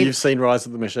no So you've seen Rise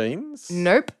of the Machines?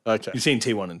 nope. Okay. You've seen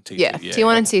T1 and T2. Yeah,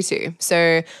 T1 and T2.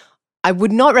 So I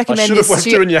would not recommend should have this left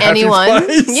you in to your happy anyone.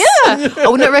 place. Yeah, I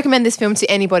would not recommend this film to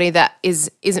anybody that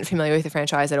isn't familiar with the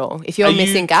franchise at all. If you're Are you-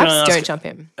 missing can I gaps, ask- don't jump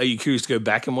in. Are you curious to go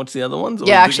back and watch the other ones? Or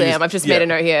Yeah, did actually, you I am. I've just made a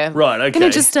note here. Right, okay.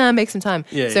 Gonna just make some time.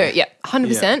 Yeah, So yeah.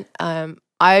 100%.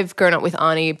 I've grown up with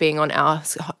Arnie being on our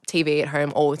TV at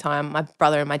home all the time. My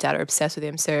brother and my dad are obsessed with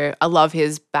him, so I love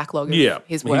his backlog of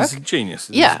his work. He's a genius.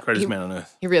 He's Yeah, the greatest he- man on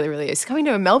earth. He really, really is. He's coming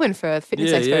to Melbourne for a fitness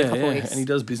expo in a couple of weeks. And he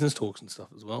does business talks and stuff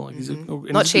as well. Like he's and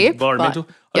Not he's cheap, environmental.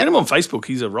 but- I yep. get him on Facebook.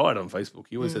 He's a riot on Facebook.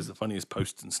 He always has the funniest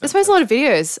posts and I stuff. suppose a lot of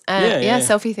videos and Yeah.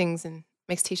 selfie things and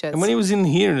makes t-shirts. And when he was in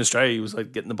here in Australia, he was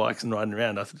like getting the bikes and riding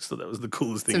around. I just thought that was the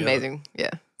coolest thing. It's ever. amazing. Yeah,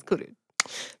 it's cool, dude.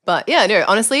 But yeah, no,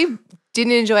 honestly,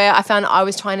 didn't enjoy it. I found I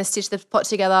was trying to stitch the plot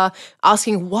together,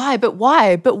 asking why, but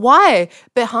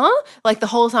huh? Like the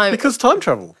whole time. Because time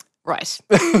travel. Right.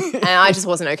 And I just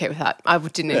wasn't okay with that. I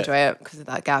didn't enjoy it because of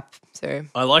that gap. So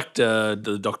I liked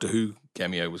the Doctor Who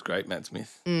cameo was great. Matt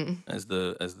Smith Mm. as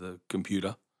the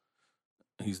computer.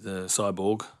 He's the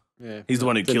cyborg. Yeah. He's the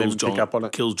one who Didn't kills even pick up on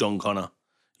it. John Connor.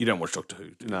 You don't watch Doctor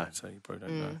Who, do No. you? So you probably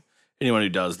don't know. Anyone who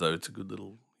does, though, it's a good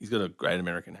little. He's got a great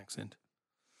American accent.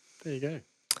 There you go.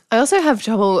 I also have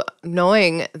trouble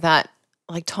knowing that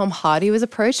like Tom Hardy was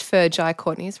approached for Jai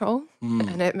Courtney's role,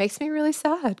 and it makes me really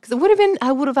sad because I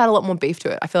would have had a lot more beef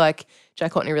to it. I feel like Jai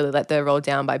Courtney really let the role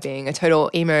down by being a total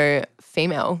emo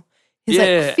female. He's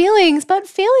like feelings,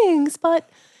 but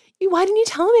why didn't you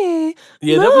tell me?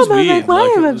 Yeah, that was Mom, I'm weird. like, why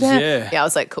Like, am it I was- bad? I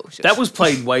was like, cool. That was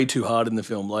played way too hard in the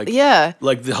film. Like, yeah.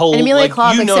 like the whole And Emilia like,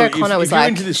 Clarke you and know, Sarah if, Connor if was you're like,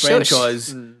 into this shush.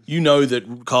 franchise, you know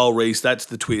that Kyle Reese. That's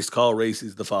the twist. Kyle Reese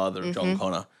is the father of John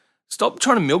Connor. Stop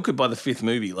trying to milk it by the fifth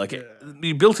movie. Like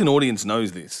the built-in audience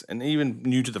knows this, and even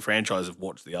new to the franchise have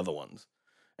watched the other ones.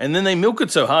 And then they milk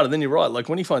it so hard, and then you're right. Like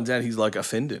when he finds out, he's like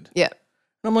offended. Yeah.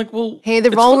 And I'm like, well, Hey, the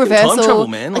it's role fucking reversal, time travel,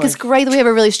 man. like it's great that we have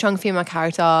a really strong female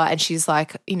character, and she's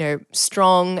like,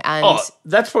 strong and Oh,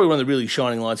 that's probably one of the really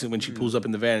shining lights when she pulls up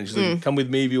in the van and she's like, "Come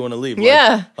with me if you want to live." Like,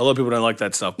 Yeah. a lot of people don't like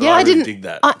that stuff, but yeah, I I really didn't dig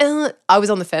that. I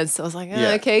was on the fence. So I was like,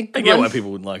 okay, I good get one. why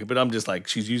people wouldn't like it, but I'm just like,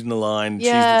 she's using the line.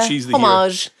 Yeah, she's the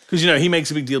homage. Because he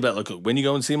makes a big deal about like, look, when you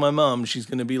go and see my mum, she's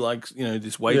going to be like,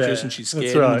 this waitress, Yeah, and she's that's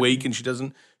scared right. and weak, and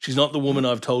she's not the woman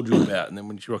I've told you about. And then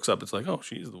when she rocks up, it's like, oh,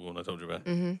 she is the woman I told you about.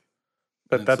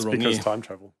 But That's that's the wrong because year. time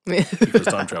travel. Because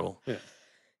time travel.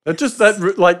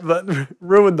 That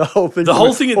ruined the whole thing. The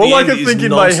whole thing at all the I end could is think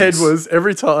in my head nonsense. was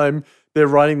every time they're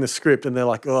writing the script and they're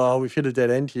like, "Oh, we've hit a dead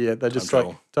end here." They're just like,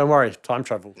 travel. "Don't worry, time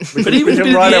travel." But even can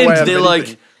at write the our way out end, of they're anything.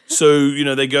 like,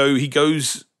 so he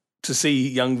goes to see a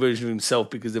young version of himself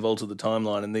because they've altered the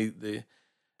timeline, and they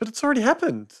But it's already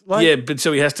happened. Like, yeah, but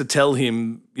so he has to tell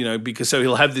him, because so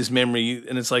he'll have this memory,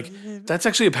 and it's like that's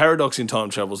actually a paradox in time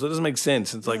travel. So it doesn't make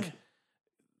sense. It's like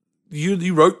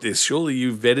you wrote this, surely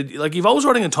you vetted. Like if I was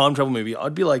writing a time travel movie,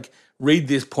 I'd be like, read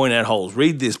this, point out holes.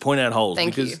 Read this, point out holes,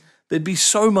 Thank because you. there'd be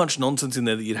so much nonsense in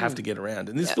there that you'd have to get around.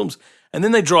 And this film's, and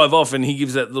then they drive off, and she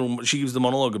gives the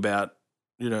monologue about,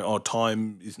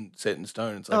 time isn't set in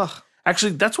stone. It's like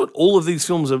actually that's what all of these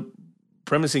films are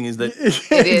premising is that. It is.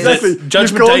 exactly. That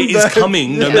Judgment You've Day gone is back-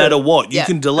 coming no matter what. You Yeah.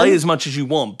 can delay as much as you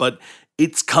want, but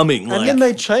it's coming. And then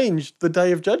they changed the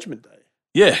day of Judgment Day.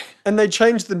 yeah. And they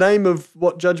changed the name of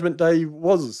what Judgment Day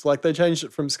was. Like they changed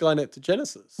it from Skynet to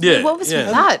Genesis. Yeah. What was yeah.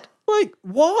 with that? Like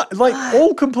what? Like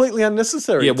all completely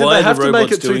unnecessary. Yeah, Did why they are the have to make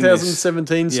robots it doing this?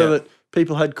 2017 so Yeah. that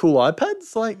people had cool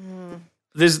iPads? Like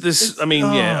There's this. I mean,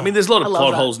 there's a lot of love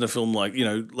plot that. holes in the film. Like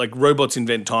like robots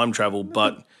invent time travel,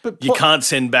 but but you plot- can't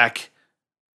send back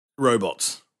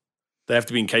robots. They have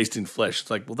to be encased in flesh.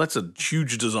 It's like, well, that's a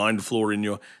huge design flaw in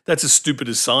your. That's as stupid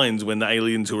as signs when the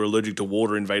aliens who are allergic to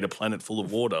water invade a planet full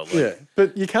of water. Like, yeah,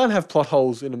 but you can't have plot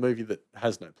holes in a movie that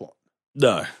has no plot.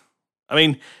 No, I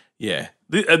mean, yeah.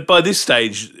 By this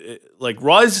stage, like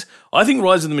I think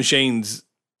Rise of the Machines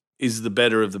is the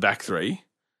better of the back three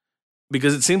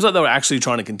because it seems like they were actually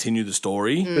trying to continue the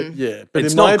story. But yeah, but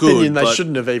It's in my not good, opinion, they but-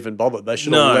 shouldn't have even bothered. They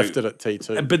should No. have left it at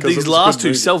T2. But because it these was a last good two,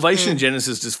 movie. Salvation and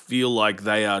Genesis, just feel like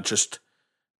they're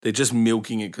just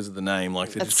milking it because of the name. Like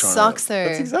they're That just trying sucks to. though.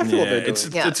 That's exactly what Yeah, they're doing. it's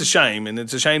Yeah. it's a shame, and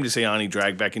it's a shame to see Arnie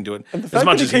dragged back into it. And the as fact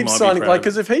much that as he he keeps might signing, be like, proud of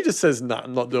because if he just says, "No,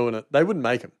 I'm not doing it," they wouldn't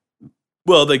make him.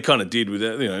 well, they kind of did with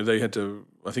it. They had to.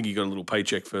 I think he got a little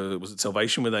paycheck for was it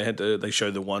Salvation, where they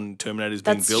showed the one Terminator's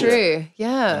being That's built, true. and they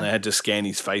Yeah. had to scan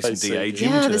his face They and de-age CG.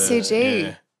 him. Yeah, to, the CG.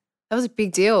 Yeah. That was a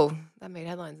big deal. That made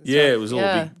headlines. And Yeah, stuff. it was all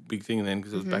Yeah. a big thing then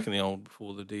because it was back in the old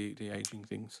before the de-aging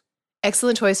things.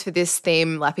 Excellent choice for this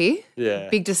theme, Lappy. Yeah,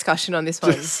 Big discussion on this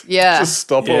one. Yeah. just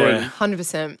stop Yeah. already.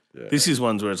 100%. This is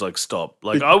ones where it's like stop.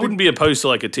 Like I wouldn't be opposed to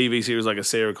like a TV series like a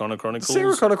Sarah Connor Chronicles.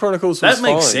 Sarah Connor Chronicles was That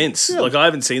makes fine. sense. Yeah. Like I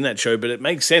haven't seen that show, but it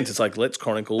makes sense. It's like let's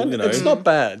chronicle. And it's not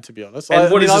bad, to be honest.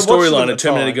 And what is I the watched them storyline? at A the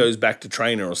Terminator time. goes back to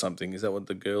trainer or something. Is that what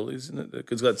the girl is? Isn't it?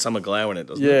 Because it's got Summer Glau in it,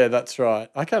 doesn't it? Yeah, that's right.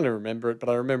 I can't even remember it, but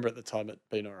I remember at the time it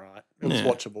being all right. It was Yeah.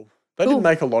 watchable. They Cool. didn't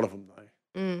make a lot of them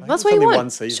though. Mm. I That's think what you it's only one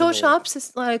want. season Short, or- sharps,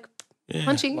 just like Yeah.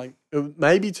 punchy. Like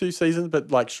maybe 2 seasons,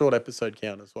 but like short episode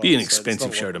count as well. Be an so it's expensive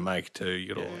not a show lot. to make too.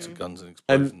 You got all lots of guns and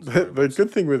And explosions. the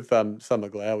good thing with Summer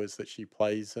Glau is that she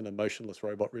plays an emotionless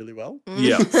robot really well.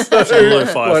 yeah, it's a low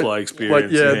Firefly Like,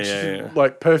 experience. yeah,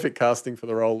 like perfect casting for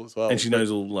the role as well. And she But-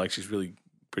 knows all like she's really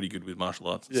pretty good with martial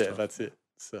arts. And Yeah, stuff. that's it.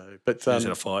 So, but She knows how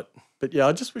to fight. But yeah,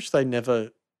 I just wish they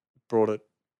never brought it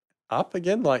up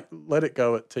again. Like, let it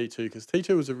go at T2 because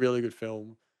T2 was a really good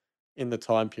film in the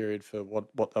time period for what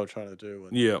they were trying to do.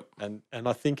 And, Yeah, and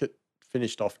I think it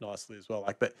finished off nicely as well.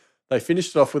 Like they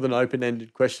finished it off with an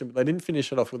open-ended question, but they didn't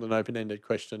finish it off with an open-ended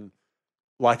question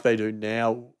like they do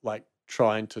now, like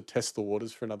trying to test the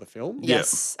waters for another film. Yeah.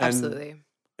 Yes, And- absolutely.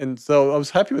 And so I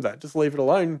was happy with that. Just leave it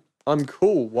alone. I'm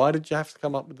cool. Why did you have to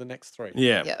come up with the next 3?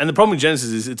 Yeah. Yeah. And the problem with Genesis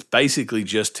is it's basically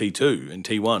just T2 and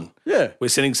T1. Yeah. We're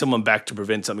sending someone back to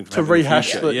prevent something from To happening in the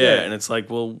rehash future. it, Yeah. yeah. And it's like,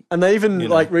 well, And they even You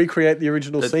know, like recreate the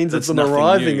original scenes of that's them nothing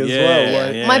arriving new. as Yeah, well.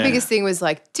 Like, yeah. My biggest thing was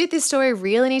like, did this story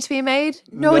really need to be made?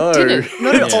 No, No. it didn't.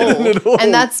 Not at It all. didn't at all.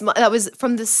 And that was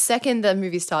from the second the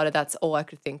movie started. That's all I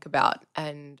could think about,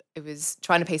 and it was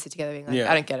trying to piece it together. Being like,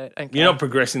 Yeah. I don't get it. I don't you're care. not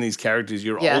progressing these characters.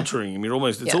 You're Yeah. altering them.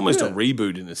 It's Yeah. almost a Yeah.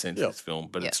 reboot in a sense, Yeah. this film,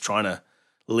 but Yeah. it's trying to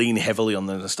lean heavily on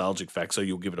the nostalgic fact, so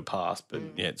you'll give it a pass. But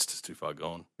Mm. yeah, it's just too far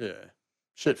gone. yeah.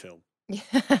 Shit film.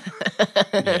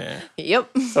 Yeah.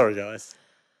 Yep. Sorry, guys.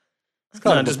 It's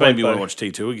No, kind it of just the made point, me want to though. watch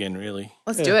T2 again, really.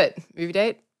 Let's Yeah. do it. Movie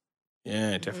date.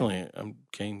 Yeah, definitely. I'm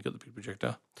keen. Got the big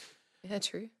projector. Yeah,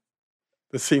 true.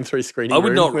 The scene 3 screening I would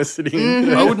room not- we're sitting Mhm.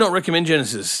 in. I would not recommend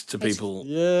Genesis to people.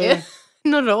 Yeah. Yeah.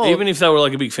 Not at all. Even if they were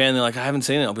like a big fan, they're like, I haven't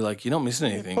seen it. I'll be like, you're not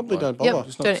missing anything. probably Like, don't bother. Yep.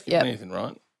 Just not Don't- skipping yep. anything,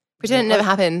 right? Pretend it never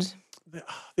happened.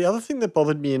 The other thing that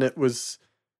bothered me in it was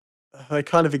they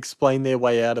kind of explained their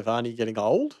way out of Arnie getting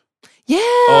old. Yeah.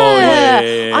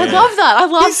 yeah, I yeah. love that. I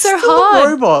laughed He's so still hard. a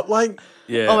robot. Like,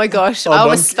 Yeah. Oh my gosh. oh, I but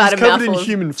almost he's spat a covered in mouthful of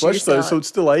human flesh juice though, out. so it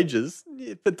still ages.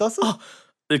 Yeah, but doesn't.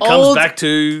 It comes Old- back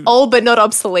to Old but not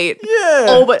obsolete. yeah.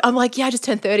 Old but I'm like, yeah, I just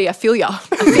turned 30. I feel ya. I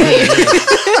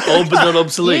feel you. old but not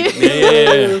obsolete.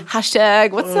 Yeah.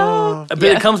 Hashtag, what's Oh. up? But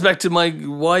Yeah. it comes back to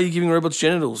why are you giving robots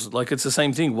genitals? Like, it's the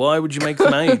same thing. Why would you make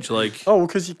them age? Like, Oh,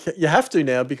 because you have to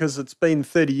now because it's been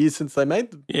 30 years since they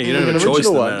made the yeah, you don't have a original choice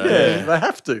in one. that. Yeah, they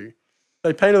have to.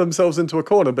 They painted themselves into a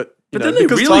corner, but you But know, then they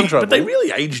because really, time travel. but they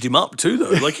really aged him up too, though.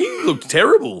 Like, he looked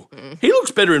terrible. He looks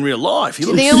better in real life. He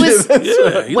Do looks, you think it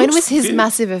was- yeah, he When looks was his fit.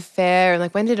 massive affair? And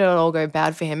like, when did it all go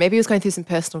bad for him? Maybe he was going through some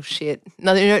personal shit.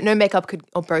 No makeup could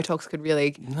or Botox could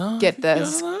really No, get I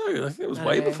this. don't know. I think it was I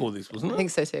way don't know. before this, wasn't I it? think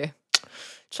so too.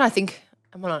 Trying to think.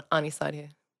 I'm on Arnie's side here.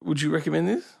 Would you recommend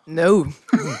this? No.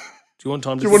 Do you want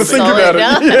time to Do you want to think Solid, about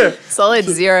it? yeah. Yeah. Solid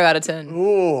 0 out of 10.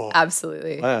 Oh,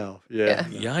 Absolutely. wow. Yeah.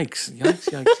 Yikes.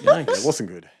 It wasn't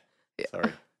good.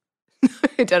 Sorry.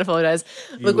 Don't apologize.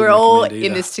 You Look, wouldn't we're all recommend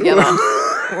in either. this together.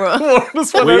 We're all-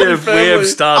 Just one We happy have family.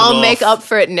 started I'll off. make up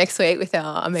for it next week with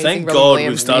our amazing Thank Robin God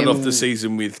Williams we've started review. off the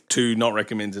season with 2 not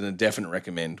recommends and a definite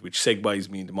recommend, which segues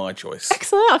me into my choice.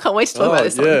 Excellent. I can't wait to talk about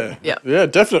this yeah. one. Yeah. Yeah,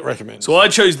 definite recommend. So I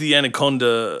chose the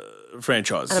Anaconda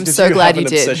franchise. And I'm Because so you glad have you an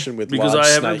did. obsession with Because large I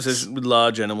have an snakes. obsession with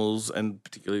large animals, and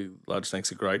particularly large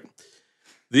snakes are great.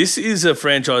 This is a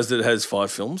franchise that has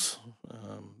 5 films.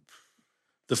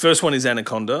 The first one is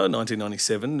Anaconda,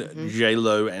 1997. Mm-hmm.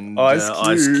 J-Lo and Ice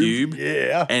Cube. Cube.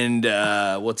 Yeah. And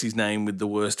what's his name with the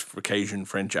worst Caucasian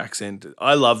French accent?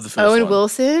 I love the first Owen one.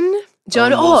 Wilson.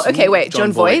 John. Owen Oh, Wilson, okay. Wait. John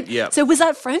John Voight. Voight, yeah. So was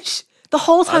that French? The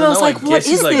whole time I, don't was know, I like, what guess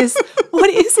he's is like- this? What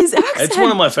is his accent? It's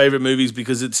one of my favorite movies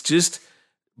because it's just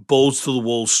balls to the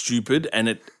wall stupid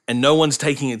and no one's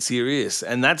taking it serious.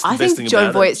 And that's the I best think thing John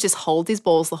about Voight it. just holds his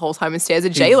balls the whole time and stares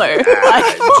at J-Lo. Like,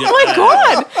 oh my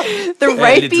God. The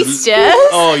rapey literally- stares.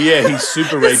 Oh yeah, he's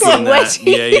super rapey in that.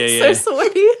 Sweaty. Yeah, yeah, yeah. It's so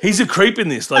sweaty. He's a creep in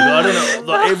this. Like, I don't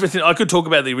know, like everything. I could talk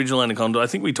about the original Anaconda. I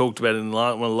think we talked about it in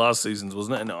one of the last seasons,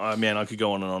 wasn't it? And man, I could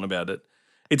go on and on about it.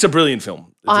 It's a brilliant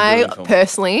film. It's a I brilliant film.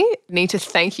 personally need to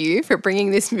thank you for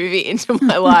bringing this movie into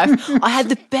my life. I had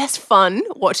the best fun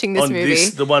watching this on movie.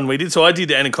 this, the one we did. So I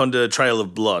did Anaconda Trail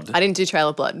of Blood. I didn't do Trail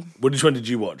of Blood. Which one did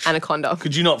you watch? Anaconda.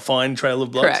 Could you not find Trail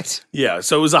of Blood? Correct. Yeah,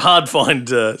 so it was a hard find.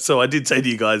 So I did say to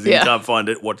you guys, if Yeah. you can't find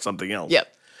it, watch something else.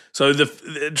 Yep. So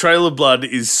the Trail of Blood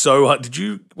is so hard. Did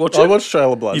you watch it? I watched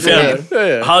Trail of Blood. You found yeah. it?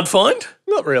 Yeah. Hard find?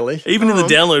 Not really. Even in the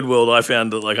download world, I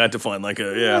found that like I had to find like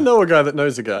a I know a guy that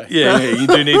knows a guy. Yeah, you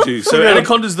do need to. So Forget-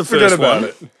 Anaconda's the forget first about one.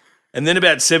 it. And then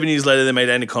about 7 years later, they made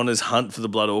Anaconda's Hunt for the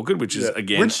Blood Orchid, which is, Yeah.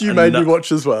 again... Which you made me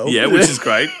watch as well. Yeah, which is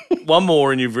great. One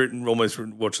more and you've almost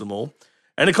watched them all.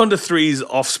 Anaconda 3's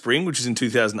Offspring, which is in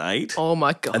 2008. Oh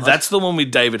my God. And that's the one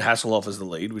with David Hasselhoff as the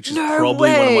lead, which is No probably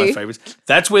one of my way. favorites.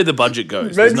 That's where the budget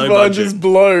goes. There's Meg's no mind budget. is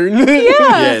blown.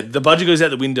 Yeah, the budget goes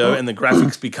out the window and the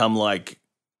graphics become like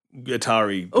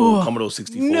Atari or Commodore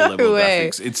 64 no level way.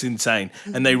 graphics. It's insane.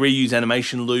 And they reuse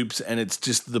animation loops and it's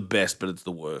just the best, but it's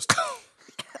the worst.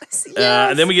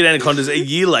 And then we get Anacondas a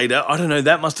year later. I don't know,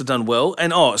 that must have done well.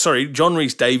 And John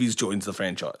Rhys Davies joins the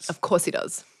franchise. Of course he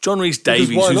does. John Rhys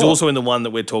Davies, why who's not? also in the one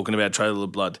that we're talking about, Trail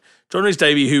of Blood. John Rhys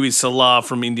Davies, who is Salah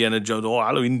from Indiana Jones, or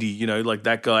hello Indy, like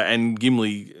that guy, and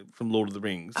Gimli from Lord of the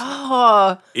Rings,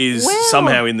 Oh, is wow.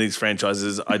 somehow in these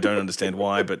franchises. I don't understand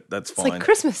why, but that's it's fine. like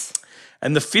Christmas.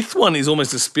 And the fifth one is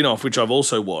almost a spin-off, which I've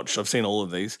also watched. I've seen all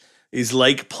of these, is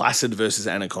Lake Placid versus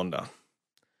Anaconda.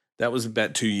 That was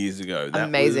about 2 years ago. That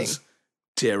Amazing. was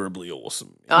terribly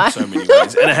awesome in so many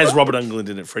ways. And it has Robert Englund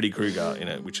in it, Freddy Krueger in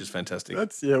it, which is fantastic.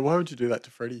 Why would you do that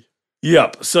to Freddy?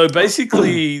 Yep. So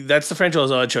basically, that's the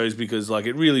franchise I chose because, like,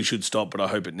 it really should stop, but I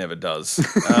hope it never does.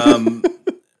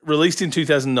 Released in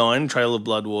 2009, Trail of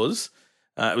Blood was.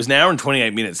 It was an hour and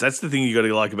 28 minutes. That's the thing you got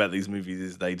to like about these movies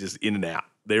is they just in and out.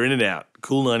 They're in and out.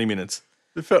 Cool 90 minutes.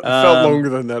 It felt longer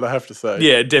than that, I have to say.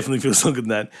 Yeah, it definitely feels longer than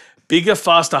that. Bigger,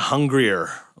 faster, hungrier,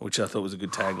 which I thought was a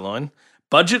good tagline.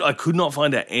 Budget, I could not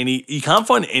find out any. You can't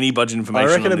find any budget information.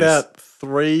 I reckon on this. about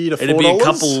 $3 to $4. It'd be a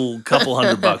couple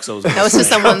 $100. I was. That was for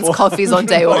someone's coffees on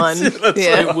day one.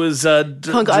 Yeah. It was.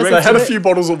 Come on, guys. They had a few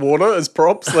bottles of water as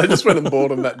props. They just went and bought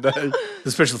them that day.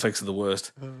 The special effects are the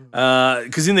worst.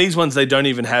 Because in these ones, they don't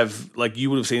even have, like you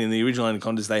would have seen in the original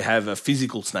Anacondas, they have a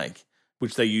physical snake,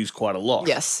 which they use quite a lot.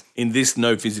 Yes. In this,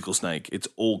 no physical snake. It's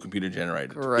all computer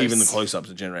generated. Gross. Even the close-ups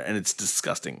are generated. And it's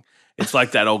disgusting. It's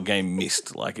like that old game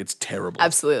Myst. Like, it's terrible.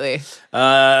 Absolutely.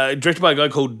 Directed by a guy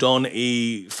called Don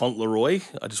E. Fauntleroy.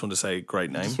 I just want to say, great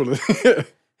name.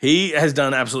 He has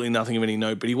done absolutely nothing of any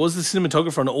note, but he was the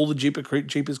cinematographer on all the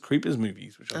Jeepers Creepers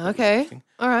movies. Which I thought was interesting.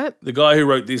 All right. The guy who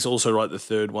wrote this also wrote the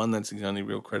third one. That's his only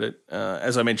real credit.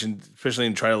 As I mentioned, especially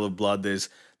in Trail of Blood,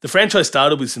 the franchise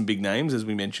started with some big names, as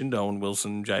we mentioned, Owen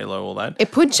Wilson, J-Lo, all that. It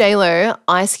put J-Lo,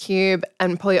 Ice Cube,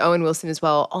 and probably Owen Wilson as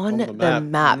well on the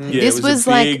map. Yeah, This it was a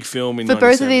like, big film in for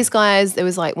both of 97. these guys, it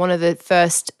was like one of the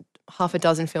first half a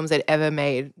dozen films they'd ever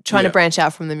made, trying to branch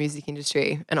out from the music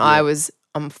industry. And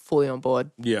I'm fully on board.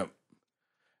 Yeah.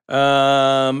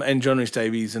 And John Rhys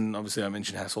Davies, and obviously I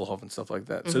mentioned Hasselhoff and stuff like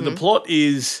that. So the plot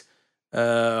is,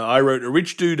 I wrote, a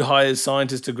rich dude hires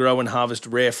scientists to grow and harvest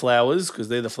rare flowers, because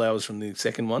they're the flowers from the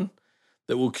second one,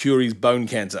 that will cure his bone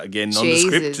cancer. Again,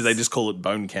 nondescript, Jesus. they just call it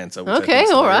bone cancer. Which Okay, I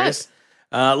think's all hilarious.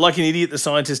 Like an idiot, the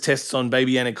scientist tests on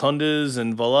baby anacondas,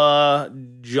 and voila,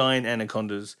 giant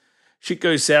anacondas. Shit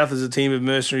goes south as a team of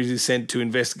mercenaries is sent to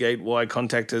investigate why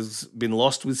contact has been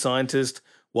lost with scientists,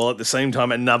 while at the same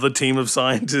time another team of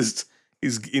scientists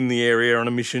is in the area on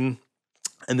a mission.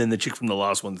 And then the chick from the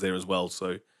last one's there as well.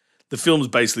 So the film's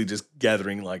basically just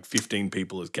gathering like 15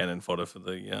 people as cannon fodder for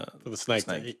the snake.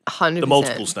 100%. The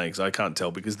multiple snakes. I can't tell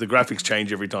because the graphics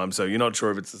change every time. So you're not sure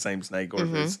if it's the same snake or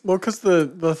if it's... Well, because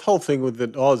the whole thing with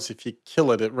the Oz, if you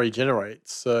kill it, it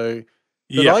regenerates. So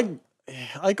Yeah.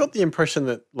 I got the impression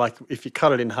that, like, if you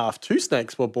cut it in half, 2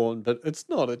 snakes were born, but it's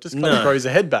not. It just kind of grows a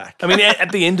head back. I mean,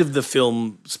 at the end of the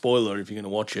film, spoiler if you're going to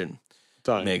watch it,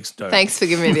 Don't. Megs, don't. Thanks for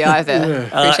giving me the eye there.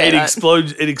 Appreciate it that.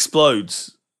 explodes. It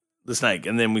explodes the snake,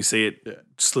 and then we see it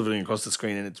slithering across the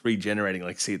screen, and it's regenerating.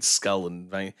 Like see its skull and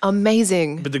vein.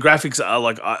 Amazing. But the graphics are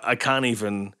like I can't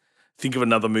even think of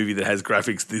another movie that has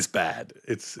graphics this bad.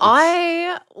 It's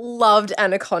I loved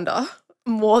Anaconda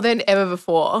more than ever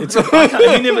before. have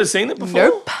you never seen it before?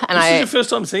 Nope. And This is your first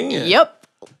time seeing it. Yep.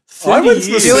 I went to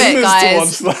the years. Do it, cinemas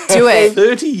guys. to watch that. Do it.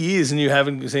 30 years and you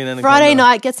haven't seen Anaconda. Friday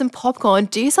night, get some popcorn.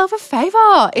 Do yourself a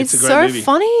favor. It's a great so movie.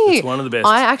 funny. It's one of the best.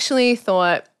 I actually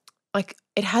thought, like,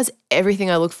 it has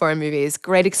everything I look for in movies: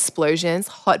 great explosions,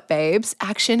 hot babes,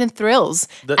 action, and thrills.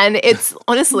 And it's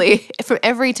honestly from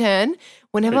every turn.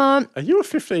 Whenever Are you a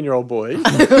 15-year-old boy?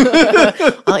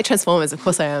 I like Transformers, of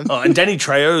course I am. Oh, and Danny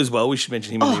Trejo as well. We should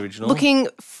mention him in the original. Looking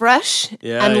fresh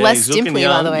Yeah, and yeah, less he's looking dimply,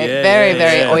 by the young. way. Yeah, very, yeah,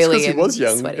 very yeah. oily. Because he and was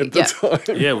young sweaty. at the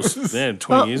time. Yeah, it was 20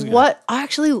 But years ago. what I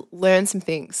actually learned some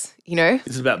things, you know?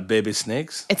 Is it about baby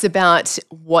snakes? It's about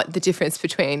what the difference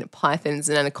between pythons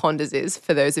and anacondas is,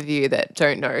 for those of you that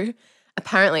don't know.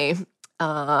 Apparently,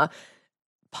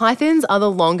 pythons are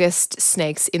the longest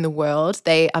snakes in the world.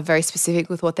 They are very specific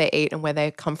with what they eat and where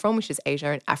they come from, which is Asia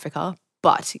and Africa.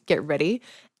 But get ready.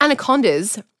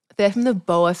 Anacondas, they're from the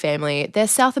boa family. They're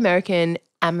South American,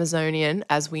 Amazonian,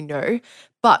 as we know.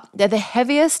 But they're the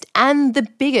heaviest and the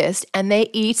biggest, and they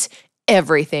eat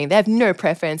everything. They have no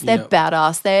preference. They're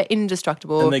badass. They're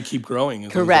indestructible. And they keep growing.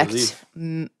 as long as they Correct.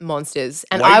 live. Monsters.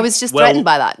 And Wait- I was just well, threatened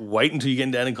by that. Wait until you get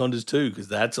into Anacondas 2, because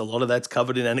that's a lot of that's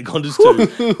covered in Anacondas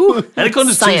 2. Anacondas 2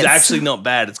 is Science. actually not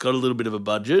bad. It's got a little bit of a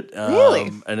budget.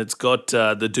 Really? And it's got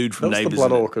the dude from That was the Neighbours.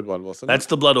 blood in it. orchid one, wasn't it? That's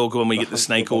the blood orchid when we get the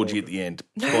snake blood orgy orchid. at the end.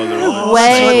 Spoiler alert.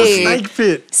 Way. Snake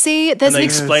pit. See, there's And they an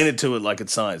explain it to it like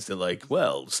it's science. They're like,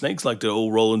 well, snakes like to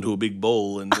all roll into a big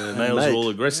ball, and the males are Mate, all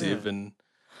aggressive, and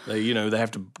they, they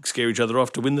have to scare each other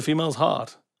off to win the female's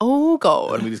heart. Oh, And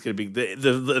God. we just get a big.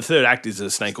 The third act is a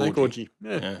snake, Snake orgy.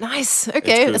 orgy. Yeah. Nice. It's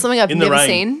Okay. good. That's something I've In the never rain.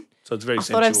 seen. So it's very I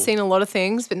sensual. thought I've seen a lot of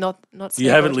things, but not snake You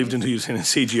haven't orgies. lived until you've seen a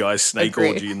CGI snake Agree.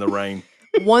 orgy in the rain.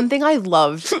 One thing I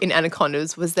loved in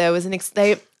Anacondas was there was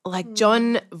like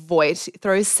John Voight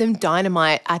throws some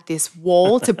dynamite at this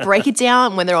wall to break it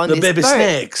down when they're on The this baby boat.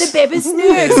 snakes. The baby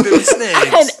snakes. Baby snakes.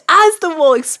 And as the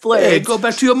wall explodes, Hey, go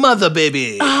back to your mother,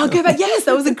 baby. oh, go back. Yes,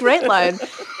 that was a great line.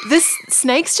 this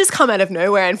snakes just come out of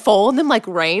nowhere and fall on them like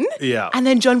rain. Yeah. And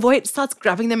then John Voight starts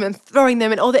grabbing them and throwing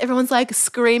them, and everyone's like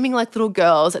screaming like little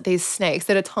girls at these snakes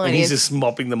that are tiny. And he's just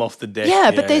mopping them off the deck.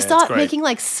 yeah, but they it's start great. making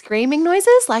like screaming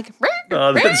noises, like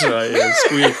Oh, that's right. Yeah,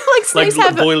 it's weird. like snakes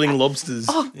have boiling lobsters.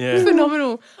 Yeah.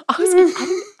 phenomenal. I was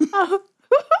like,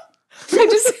 I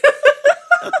just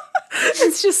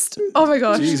it's just oh my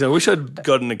gosh. Jeez, I wish I'd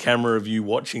gotten a camera of you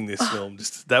watching this film.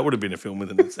 Just that would have been a film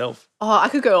within itself. Oh, I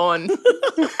could go on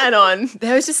and on.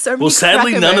 There was just so many. Well,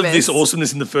 sadly, cracker none of moments. this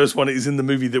awesomeness in the first one is in the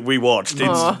movie that we watched.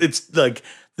 It's like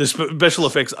the special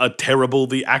effects are terrible.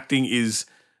 The acting is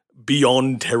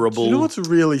beyond terrible. You know what's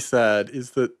really sad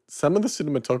is that some of the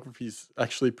cinematography is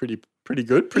actually pretty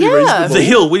good, pretty Yeah. reasonable. The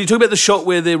hill. When you talk about the shot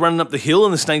where they're running up the hill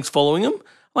and the snake's following them,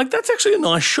 like that's actually a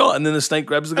nice shot. And then the snake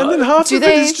grabs the guy. And then half Do of it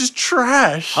they- is just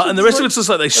trash. And the rest of it's just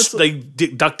like they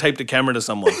duct taped a camera to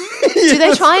someone. Do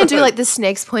they try and do like the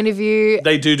snake's point of view?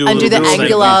 They do a and do little the bit of snake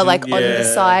angular vision. like on the Yeah.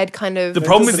 side kind of. The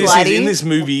problem with this is slidey? in this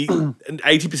movie,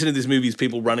 80% of this movie is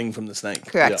people running from the snake.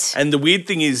 Correct. And the weird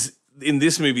thing is, in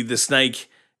this movie, the snake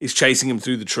is chasing him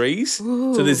through the trees.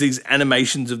 So there's these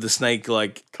animations of the snake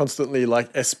like Constantly like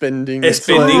S-bending.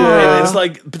 S-bending, Yeah. and it's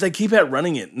like, but they keep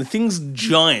outrunning it. And the thing's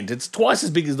giant. It's twice as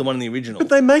big as the one in the original. But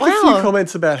they make a few Wow.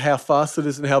 comments about how fast it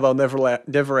is and how they'll never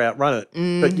outrun it.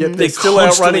 But yet They're they're still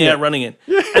constantly outrunning it.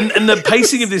 And the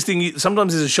pacing of this thing,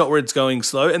 sometimes there's a shot where it's going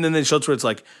slow, and then there's shots where it's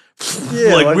like,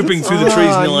 Yeah, like like whipping it's- through the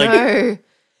trees, and you're like, no.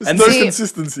 There's And no see-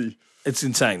 consistency. it's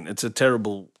insane. It's a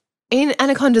terrible. In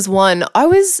Anacondas 1,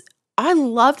 I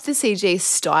loved the CG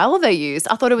style they used.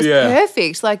 I thought it was Yeah.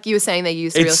 perfect. Like you were saying, they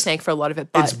used a real It's- snake for a lot of it,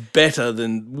 It's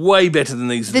but way better than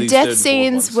these. the these death third and fourth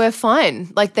scenes ones. were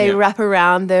fine. Like they Yeah. wrap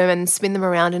around them and spin them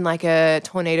around in like a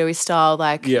tornado-y style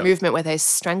like Yeah. movement where they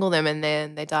strangle them and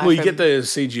then they die. Well, you from- get the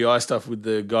CGI stuff with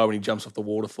the guy when he jumps off the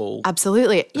waterfall.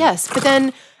 Absolutely. Yes. But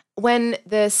then when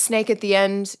the snake at the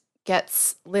end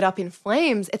gets lit up in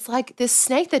flames, it's like this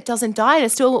snake that doesn't die and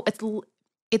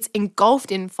it's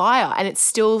engulfed in fire and it's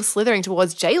still slithering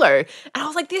towards J-Lo. And I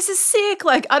was like, this is sick.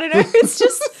 Like, I don't know. It's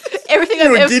just everything You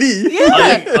I've were ever. giddy.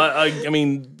 Yeah. I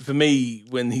mean, for me,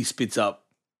 when he spits up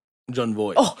John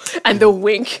Voight Oh, and the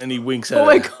wink. and he winks at Oh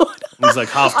my her, God. and he's like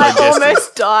half I digested.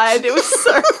 almost died. It was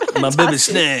so My baby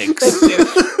snakes.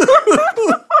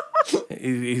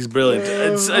 He's brilliant.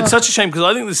 It's such a shame because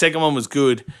I think the second one was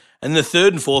good, and the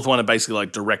third and fourth one are basically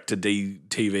like direct to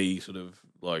TV sort of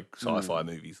like sci-fi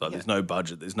movies. Like there's no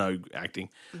budget, there's no acting.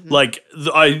 Like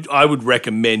I would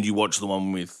recommend you watch the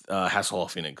one with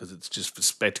Hasselhoff in it because it's just for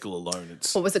spectacle alone.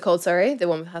 It's What was it called? Sorry, the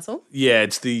one with Hassel. yeah,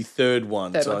 it's the third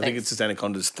one. Third So one, I think thanks. it's just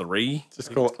Anacondas 3.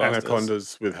 Just I call think it it's classed as.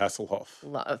 Anacondas with Hasselhoff.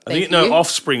 Love. I Thank think you.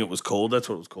 Offspring it was called. That's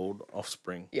what it was called.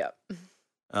 Offspring. Yeah.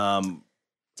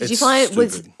 Did It's you find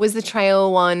stupid. was the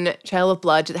Trail of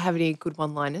Blood? Did it have any good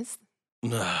one-liners?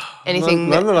 Anything?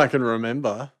 None that I can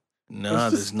remember. No, It's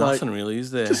there's just like- nothing really,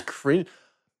 is there? Just cringe.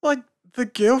 Like the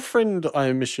girlfriend,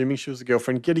 I'm assuming she was a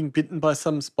girlfriend, getting bitten by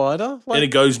some spider. And it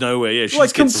Like, goes nowhere. Yeah, she like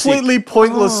just gets sick. completely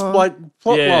pointless Oh. like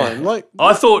plot Yeah. line. Like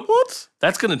I thought what?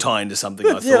 that's going to tie into something.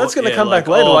 I thought. Yeah, that's gonna come back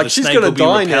later. Oh, Like, the she's snake gonna will be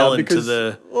die now repellent because- to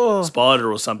the Oh.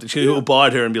 spider or something. She'll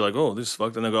bite her and be like, "Oh, this is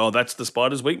fucked," and they go, "Oh, that's the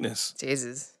spider's weakness."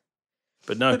 Jesus.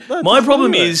 But no, But that my doesn't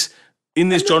problem do that. is in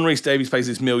this John Rhys Davies plays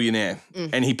this millionaire,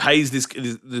 and he pays this.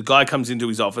 The guy comes into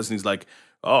his office and he's like,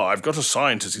 "Oh, I've got a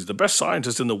scientist. He's the best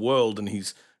scientist in the world, and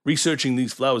he's researching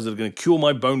these flowers that are going to cure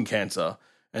my bone cancer."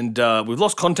 And we've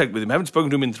lost contact with him. Haven't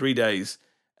spoken to him in 3 days.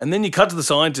 And then you cut to the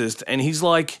scientist, and he's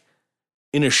like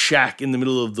in a shack in the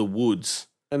middle of the woods.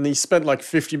 And he spent like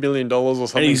 $50 million or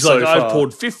something. And he's so like, far. I've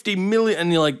poured 50 million.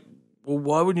 And you're like, well,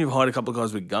 why wouldn't you hide a couple of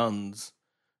guys with guns?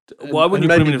 Why wouldn't and you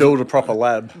put maybe him in build a proper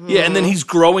lab. Yeah, and then he's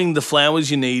growing the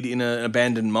flowers you need in an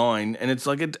abandoned mine. And it's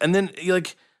like, and then you're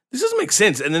like, this doesn't make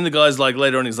sense. And then the guy's like,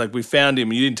 later on, he's like, we found him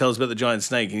and you didn't tell us about the giant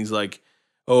snake. And he's like,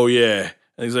 oh, yeah.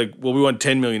 And he's like, well, we want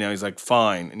 10 million now. He's like,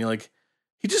 fine. And you're like,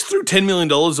 he just threw $10 million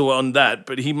on that,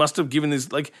 but he must have given this,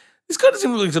 like, this guy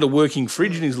doesn't really got a working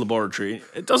fridge in his laboratory.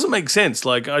 It doesn't make sense.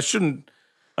 Like, I shouldn't.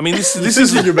 I mean, this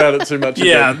is Thinking about it too much.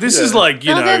 yeah, again. this is like,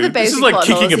 you No, they're know, the this is basic like plot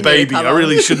kicking holes a you need to baby. I cover.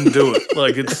 really shouldn't do it.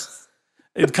 Like,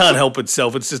 it can't help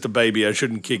itself. It's just a baby. I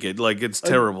shouldn't kick it. Like, it's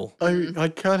terrible.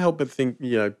 I can't help but think,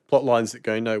 plot lines that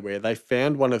go nowhere. They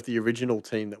found one of the original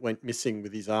team that went missing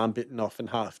with his arm bitten off and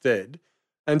half dead.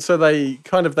 And so they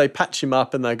patch him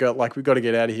up and they go, like, we've got to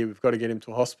get out of here. We've got to get him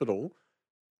to a hospital.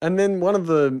 And then one of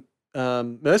the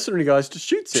mercenary guys just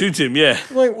shoots him. Shoots him, yeah.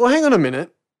 Like, well, hang on a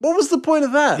minute. What was the point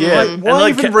of that? Yeah. Like, And why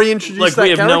like even ca- reintroduce Like, that we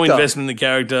have no character? investment in the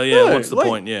character. Yeah, No, what's the like-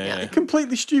 point? Yeah.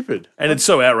 Completely stupid. And it's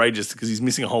so outrageous because he's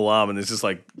missing a whole arm and it's just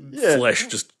like Yeah. flesh.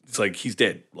 Just it's like he's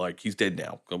dead. Like, he's dead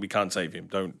now. We can't save him.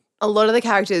 Don't. A lot of the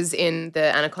characters in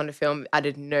the Anaconda film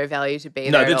added no value to be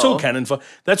No, there. it's all cannon fodder.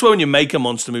 That's why when you make a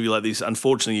monster movie like this,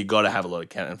 unfortunately, you got to have a lot of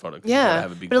cannon fodder. 'Cause you gotta Yeah,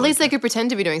 have a big but at least body they could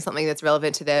pretend to be doing something that's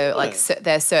relevant to their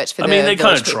their search for. I mean, they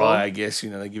kind of village try, people. I guess.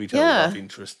 They give each other Yeah. love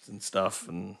interests and stuff.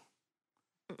 And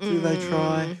Do they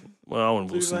try? well, Owen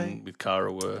Do Wilson they? with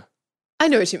Cara were. I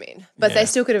know what you mean, but Yeah. they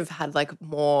still could have had like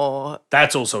more.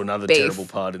 That's also another Beef. terrible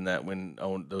part in that when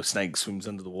the snake swims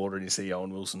under the water and you see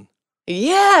Owen Wilson.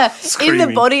 Yeah, in the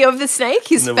Screaming. body of the snake,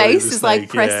 his In the body of face the is like snake,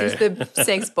 pressed yeah. into the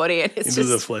snake's body, and it's Into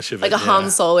the just flesh of like it. a Han yeah.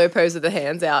 Solo pose with the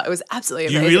hands out. It was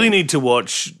absolutely You amazing. really need to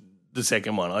watch the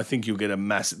second one. I think you'll get a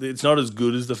massive. It's not as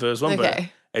good as the first one,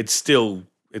 Okay. but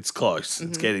it's close.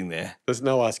 It's getting there. There's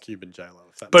no Ice Cube and J-Lo.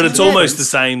 if that But makes it's Yeah. almost the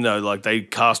same though. Like they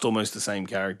cast almost the same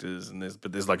characters, and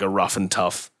there's like a rough and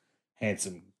tough,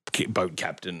 handsome boat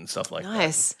captain and stuff like that.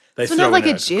 nice. They So throw now like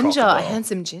in a ginger, a crocodile.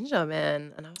 handsome ginger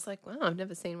man, and I was like, wow, I've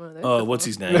never seen one of those. Oh, before. what's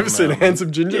his name? Never seen a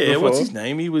handsome ginger Yeah, before. what's his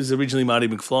name? He was originally Marty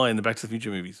McFly in the Back to the Future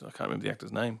movies. I can't remember the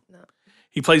actor's name. No.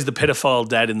 He plays the pedophile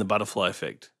dad in the Butterfly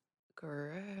Effect.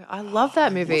 I love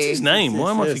that movie. What's his name?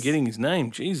 Why am I yes. forgetting his name?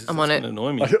 Jesus, I'm that's on it. gonna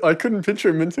annoy me. I couldn't picture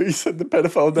him until you said the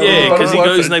pedophile. down Yeah, the because he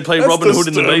bottom. goes and they play That's Robin Hood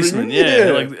in the disturbing. basement.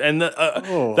 Yeah,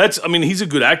 Oh. that's. I mean, he's a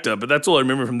good actor, but that's all I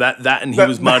remember from that. That and he That-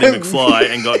 was Marty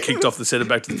McFly and got kicked off the set of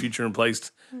Back to the Future and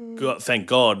replaced, thank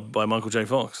God, by Michael J.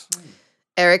 Fox.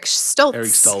 Eric Stoltz. Eric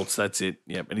Stoltz. That's it.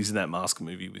 Yep, and he's in that Mask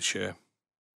movie with Cher.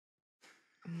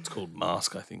 It's called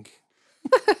Mask, I think.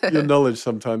 Your knowledge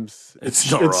sometimes It's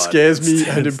not it right. scares me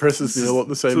It's- and impresses me all at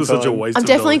the same It's time. such a waste. I'm of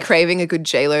definitely knowledge. craving a good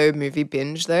J-Lo movie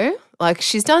binge though. Like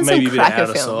she's done Maybe a some bit out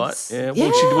cracker of films. sight. Yeah.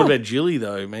 Well, what about Jilly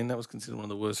though? Man, that was considered one of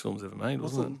the worst films ever made,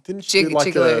 wasn't it? Didn't she do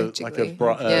like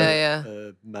Jiggly. Yeah.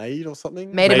 a maid or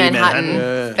something? Made in Made in Manhattan.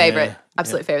 Manhattan. Yeah. Favorite. Yeah.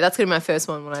 Absolute favorite. That's gonna be my first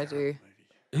one when I do.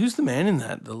 Who's the man in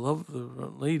that? The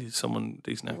lead is someone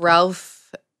decent actor.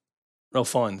 Ralph, Ralph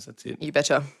Fiennes. That's it. you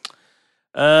betcha.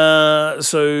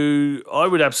 So I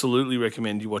would absolutely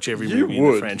recommend you watch every You movie in the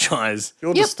would. franchise.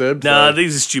 You're Yep. disturbed. Nah, though.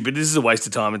 these are stupid. This is a waste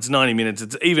of time. It's 90 minutes.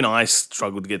 Even I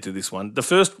struggled to get through this one. The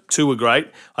first two were great.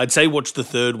 I'd say watch the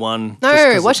third one. just 'cause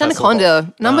No, of watch Hasselhoff.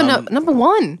 Anaconda. Number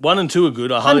one. 1 and 2 are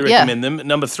good. I highly Yeah. recommend them.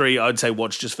 Number 3, I'd say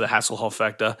watch just for the Hasselhoff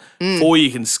factor. Mm. 4,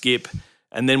 you can skip.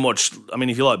 And then watch, I mean,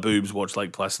 if you like boobs, watch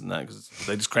Lake Placid and that because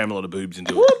they just cram a lot of boobs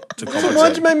into it to Why'd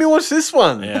compensate. you make me watch this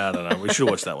one? Yeah, I don't know. We should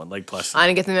have watched that one, Lake Placid. I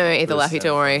didn't get the memo either, Laffy.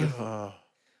 Don't worry. Oh,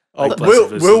 Lake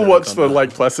Placid we'll versus watch the Anaconda. Lake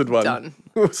Placid one. Done.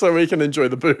 So we can enjoy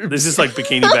the boobs. There's just like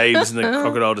bikini babes and the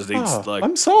crocodile just eats Oh, like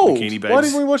I'm sold. bikini babes. Why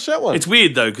didn't we watch that one? It's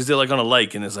weird though because they're like on a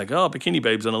lake and it's like bikini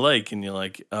babes on a lake and you're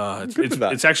like it's good with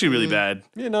that. it's actually really bad.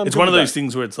 Yeah, no, I'm It's good one of with those that.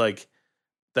 things where it's like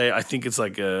I think it's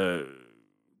like the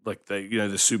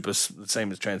super the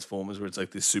same as Transformers where it's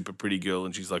like this super pretty girl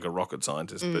and she's like a rocket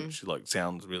scientist but she like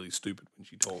sounds really stupid when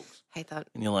she talks Hate that.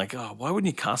 and you're like why wouldn't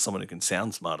you cast someone who can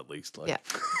sound smart at least like Yeah.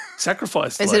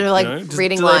 sacrifice Instead of, like,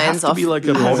 reading do they have lines to off- be like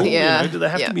a model Yeah. do they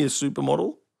have Yeah. to be a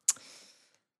supermodel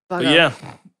but Bugger. yeah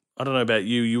I don't know about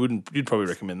you you'd probably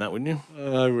recommend that wouldn't you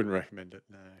I wouldn't recommend it.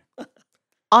 No.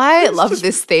 I love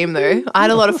this theme though. I had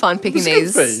a lot of fun picking It's a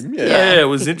good these. theme, yeah. Yeah, it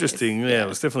was interesting. Yeah, it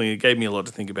was definitely. It gave me a lot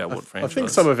to think about. What I franchise? think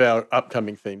some of our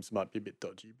upcoming themes might be a bit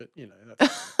dodgy, but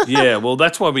that's Yeah, well,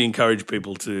 that's why we encourage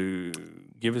people to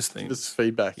give us things. just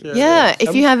feedback. Yeah. Yeah,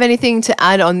 if you have anything to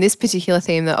add on this particular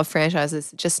theme of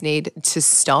franchises, just need to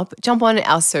stop. Jump on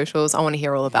our socials. I want to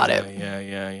hear all about it.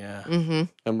 Yeah. Mm-hmm.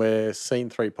 And we're Scene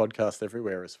 3 podcast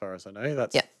everywhere, as far as I know.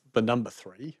 That's Yeah. the number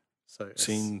 3. So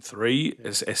Scene 3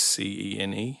 is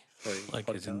SCENE, three like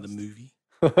as in the podcast.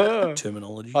 movie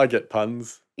terminology. I get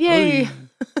puns. Yay.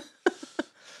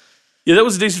 Yeah, that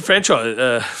was a decent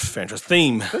franchise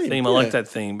theme. I yeah. like that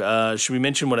theme. Should we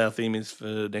mention what our theme is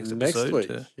for next episode? Next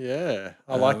week. Yeah.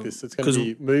 I like this. It's going 'cause-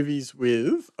 to be movies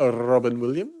with Robin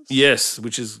Williams. Yes,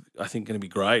 which is I think going to be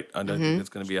great. I don't think it's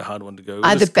going to be a hard one to go. I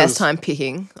had the with. best time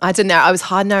picking. I had to narrow. I was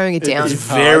hard narrowing it down. is It's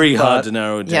very hard, hard but to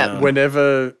narrow it Yeah. down.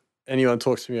 Whenever anyone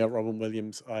talks to me about Robin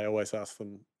Williams, I always ask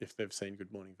them if they've seen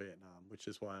Good Morning Vietnam, which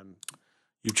is why I'm.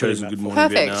 You've chosen that Good for- Morning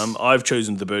Perfect. Vietnam. I've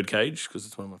chosen The Birdcage because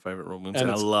it's one of my favorite Robin Williams.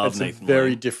 And I it's, love it's Nathan a very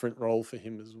Lane. different role for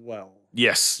him as well.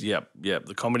 Yes, yep.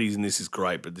 The comedies in this is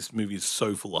great, but this movie is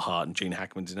so full of heart. And Gene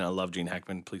Hackman's in it. I love Gene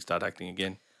Hackman. Please start acting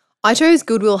again. I chose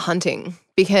Goodwill Hunting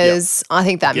because I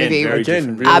think that Again, movie very Again,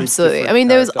 different. really absolutely. different I mean,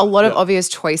 there was a character. lot of Yeah. obvious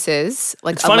choices.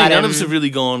 Like It's funny, none Aladdin. of us have really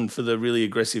gone for the really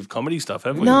aggressive comedy stuff,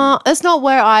 have we? No, that's not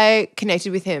where I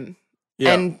connected with him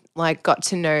Yeah. and like got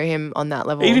to know him on that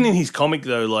level. Even in his comic,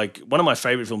 though, like one of my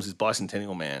favorite films is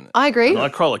Bicentennial Man. I agree. And I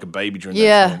cry like a baby during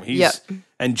Yeah, that film. yep.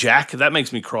 And Jack, that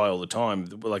makes me cry all the time.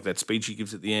 Like that speech he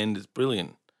gives at the end is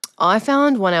brilliant. I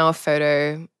found 1 Hour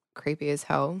Photo creepy as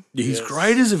hell. Yeah, he's Yes.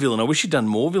 great as a villain. I wish he'd done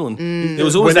more villain. There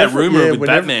was always Whenever- that rumor yeah, with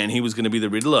whenever- Batman he was going to be the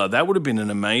Riddler. That would have been an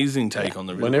amazing take on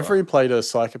the Riddler. Whenever he played a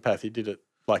psychopath, he did it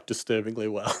like disturbingly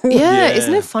well. Yeah, Yeah.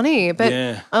 isn't it funny? But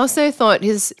Yeah. I also thought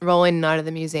his role in Night of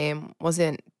the Museum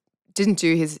didn't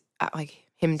do his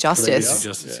him justice.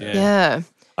 Justice, Yeah. yeah. Yeah.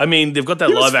 I mean, they've got that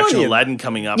He was live action funny in Aladdin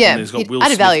coming up, Yeah, and there's got he Will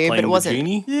added Smith value, but playing it wasn't. the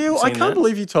genie. Yeah, You I seen can't that?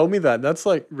 believe you told me that. That's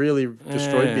like really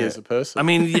destroyed me Yeah. as a person. I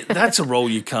mean, that's a role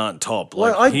you can't top.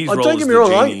 Like, Like, his I role don't as get me the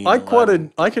wrong. genie in I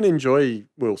Aladdin. can enjoy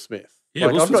Will Smith. Yeah,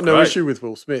 like, Will I've got Smith's no great. issue with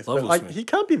Will Smith, Love but Will like, Smith. he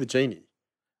can't be the genie.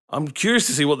 I'm curious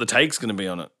to see what the take's going to be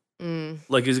on it. Mm.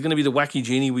 Like, is it going to be the wacky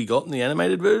genie we got in the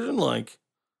animated version? Like,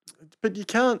 But you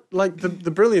can't like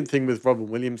the brilliant thing with Robin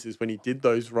Williams is when he did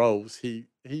those roles, he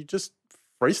just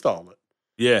freestyled it.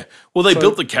 yeah. Well, they So-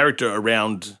 built the character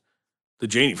around the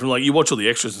genie. From like, you watch all the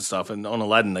extras and stuff, and on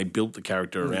Aladdin, they built the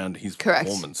character around his Correct.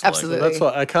 performance. Absolutely. So that's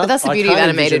why I can't. that's the I beauty of can't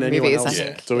animated envision anyone movies, I else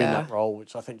think. doing Yeah. that role,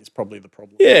 which I think is probably the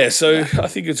problem. Yeah, so I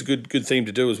think it's a good theme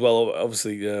to do as well.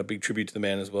 Obviously, a big tribute to the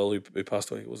man as well who passed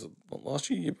away. Was it not last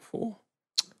year before?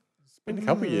 It's been a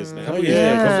couple of years now. Couple Yeah,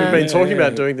 years, because we've been yeah, talking yeah.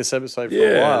 about doing this episode for Yeah,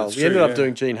 a while. that's We ended true, up yeah.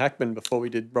 doing Gene Hackman before we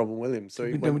did Robin Williams. So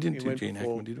We didn't do Gene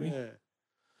Hackman, did we? Yeah.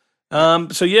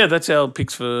 So yeah, that's our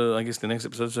picks for I guess the next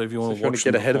episode. So if you want if to you wanna watch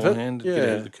get them ahead of it, beforehand, get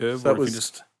ahead of the curve, So that or if you was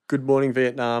just Good Morning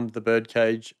Vietnam, The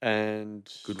Birdcage, and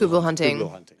Good Will Hunting. Good Will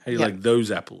Hunting. how you Yeah. like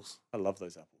those apples. I love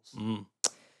those apples. Mm.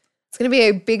 It's going to be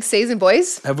a big season,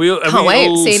 boys. Have we? Have Can't we wait.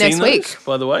 all See you next seen week. those,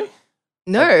 by the way.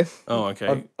 No. Oh,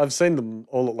 okay. I've seen them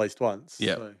all at least once.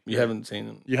 Yeah, so, you haven't seen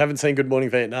them. You haven't seen Good Morning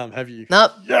Vietnam, have you?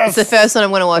 Nope. Yes! It's the first one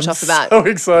I'm going to watch off the bat. So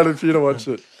excited for you to watch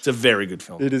it. It's a very good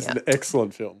film. It is Yeah. an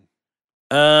excellent film.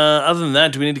 Other than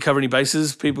that, do we need to cover any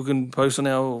bases? People can post on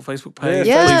our Facebook page.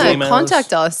 Yeah, Yeah, Please email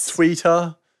contact us. us.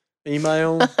 Twitter,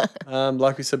 email,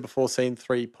 like we said before, Scene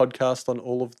 3 podcast on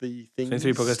all of the things.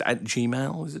 Scene 3 podcast at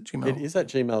Gmail. Is it Gmail? It is at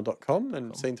gmail.com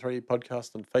and Scene 3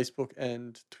 podcast on Facebook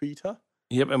and Twitter.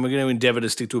 Yep, and we're going to endeavour to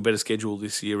stick to a better schedule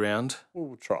this year round.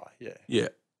 We'll try, yeah. Yeah,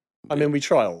 I mean, we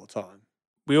try all the time.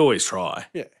 we always try.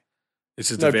 Yeah. It's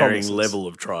just No a varying promises. level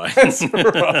of try. That's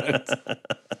right.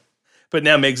 But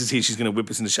now Megs is here. She's going to whip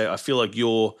us into shape. I feel like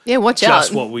you're Yeah, watch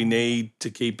just out. what we need to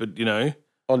keep it,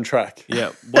 On track.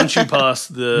 Yeah. Once you pass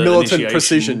the Militant initiation,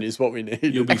 precision is what we need.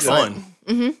 you'll be fine.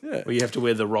 Mm-hmm. Yeah. Or you have to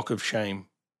wear the rock of shame.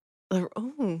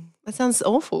 Oh, that sounds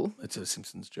awful. That's a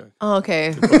Simpsons joke. Oh,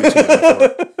 okay. Probably too young for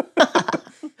it.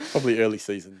 Probably early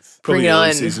seasons. Probably Bring it early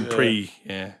on. season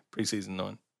Yeah. pre-season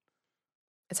 9.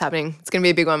 It's happening. It's going to be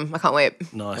a big one. I can't wait.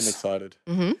 I'm Nice. excited.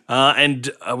 Mm-hmm. And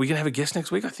are we going to have a guest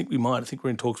next week? I think we might. I think we're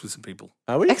in talks with some people.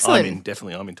 Are we? Excellent.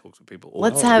 I'm in talks with people.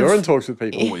 Let's Oh, have- You're in talks with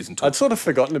people. Always in talks. I'd sort of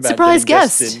forgotten about Surprise getting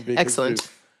guests guest. in because Excellent.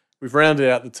 We've rounded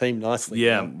out the team nicely.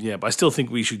 Yeah, now. yeah. But I still think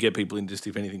we should get people in just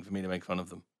if anything for me to make fun of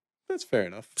them. That's fair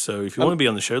enough. So if you want to be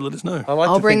on the show, let us know. I like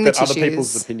I'll to bring think the that other tissues.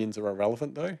 people's opinions are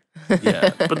irrelevant, though.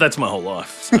 Yeah, but that's my whole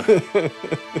life. So. Thanks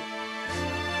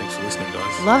for listening,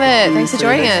 guys. Love it. Thanks for See you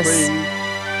joining next us. week.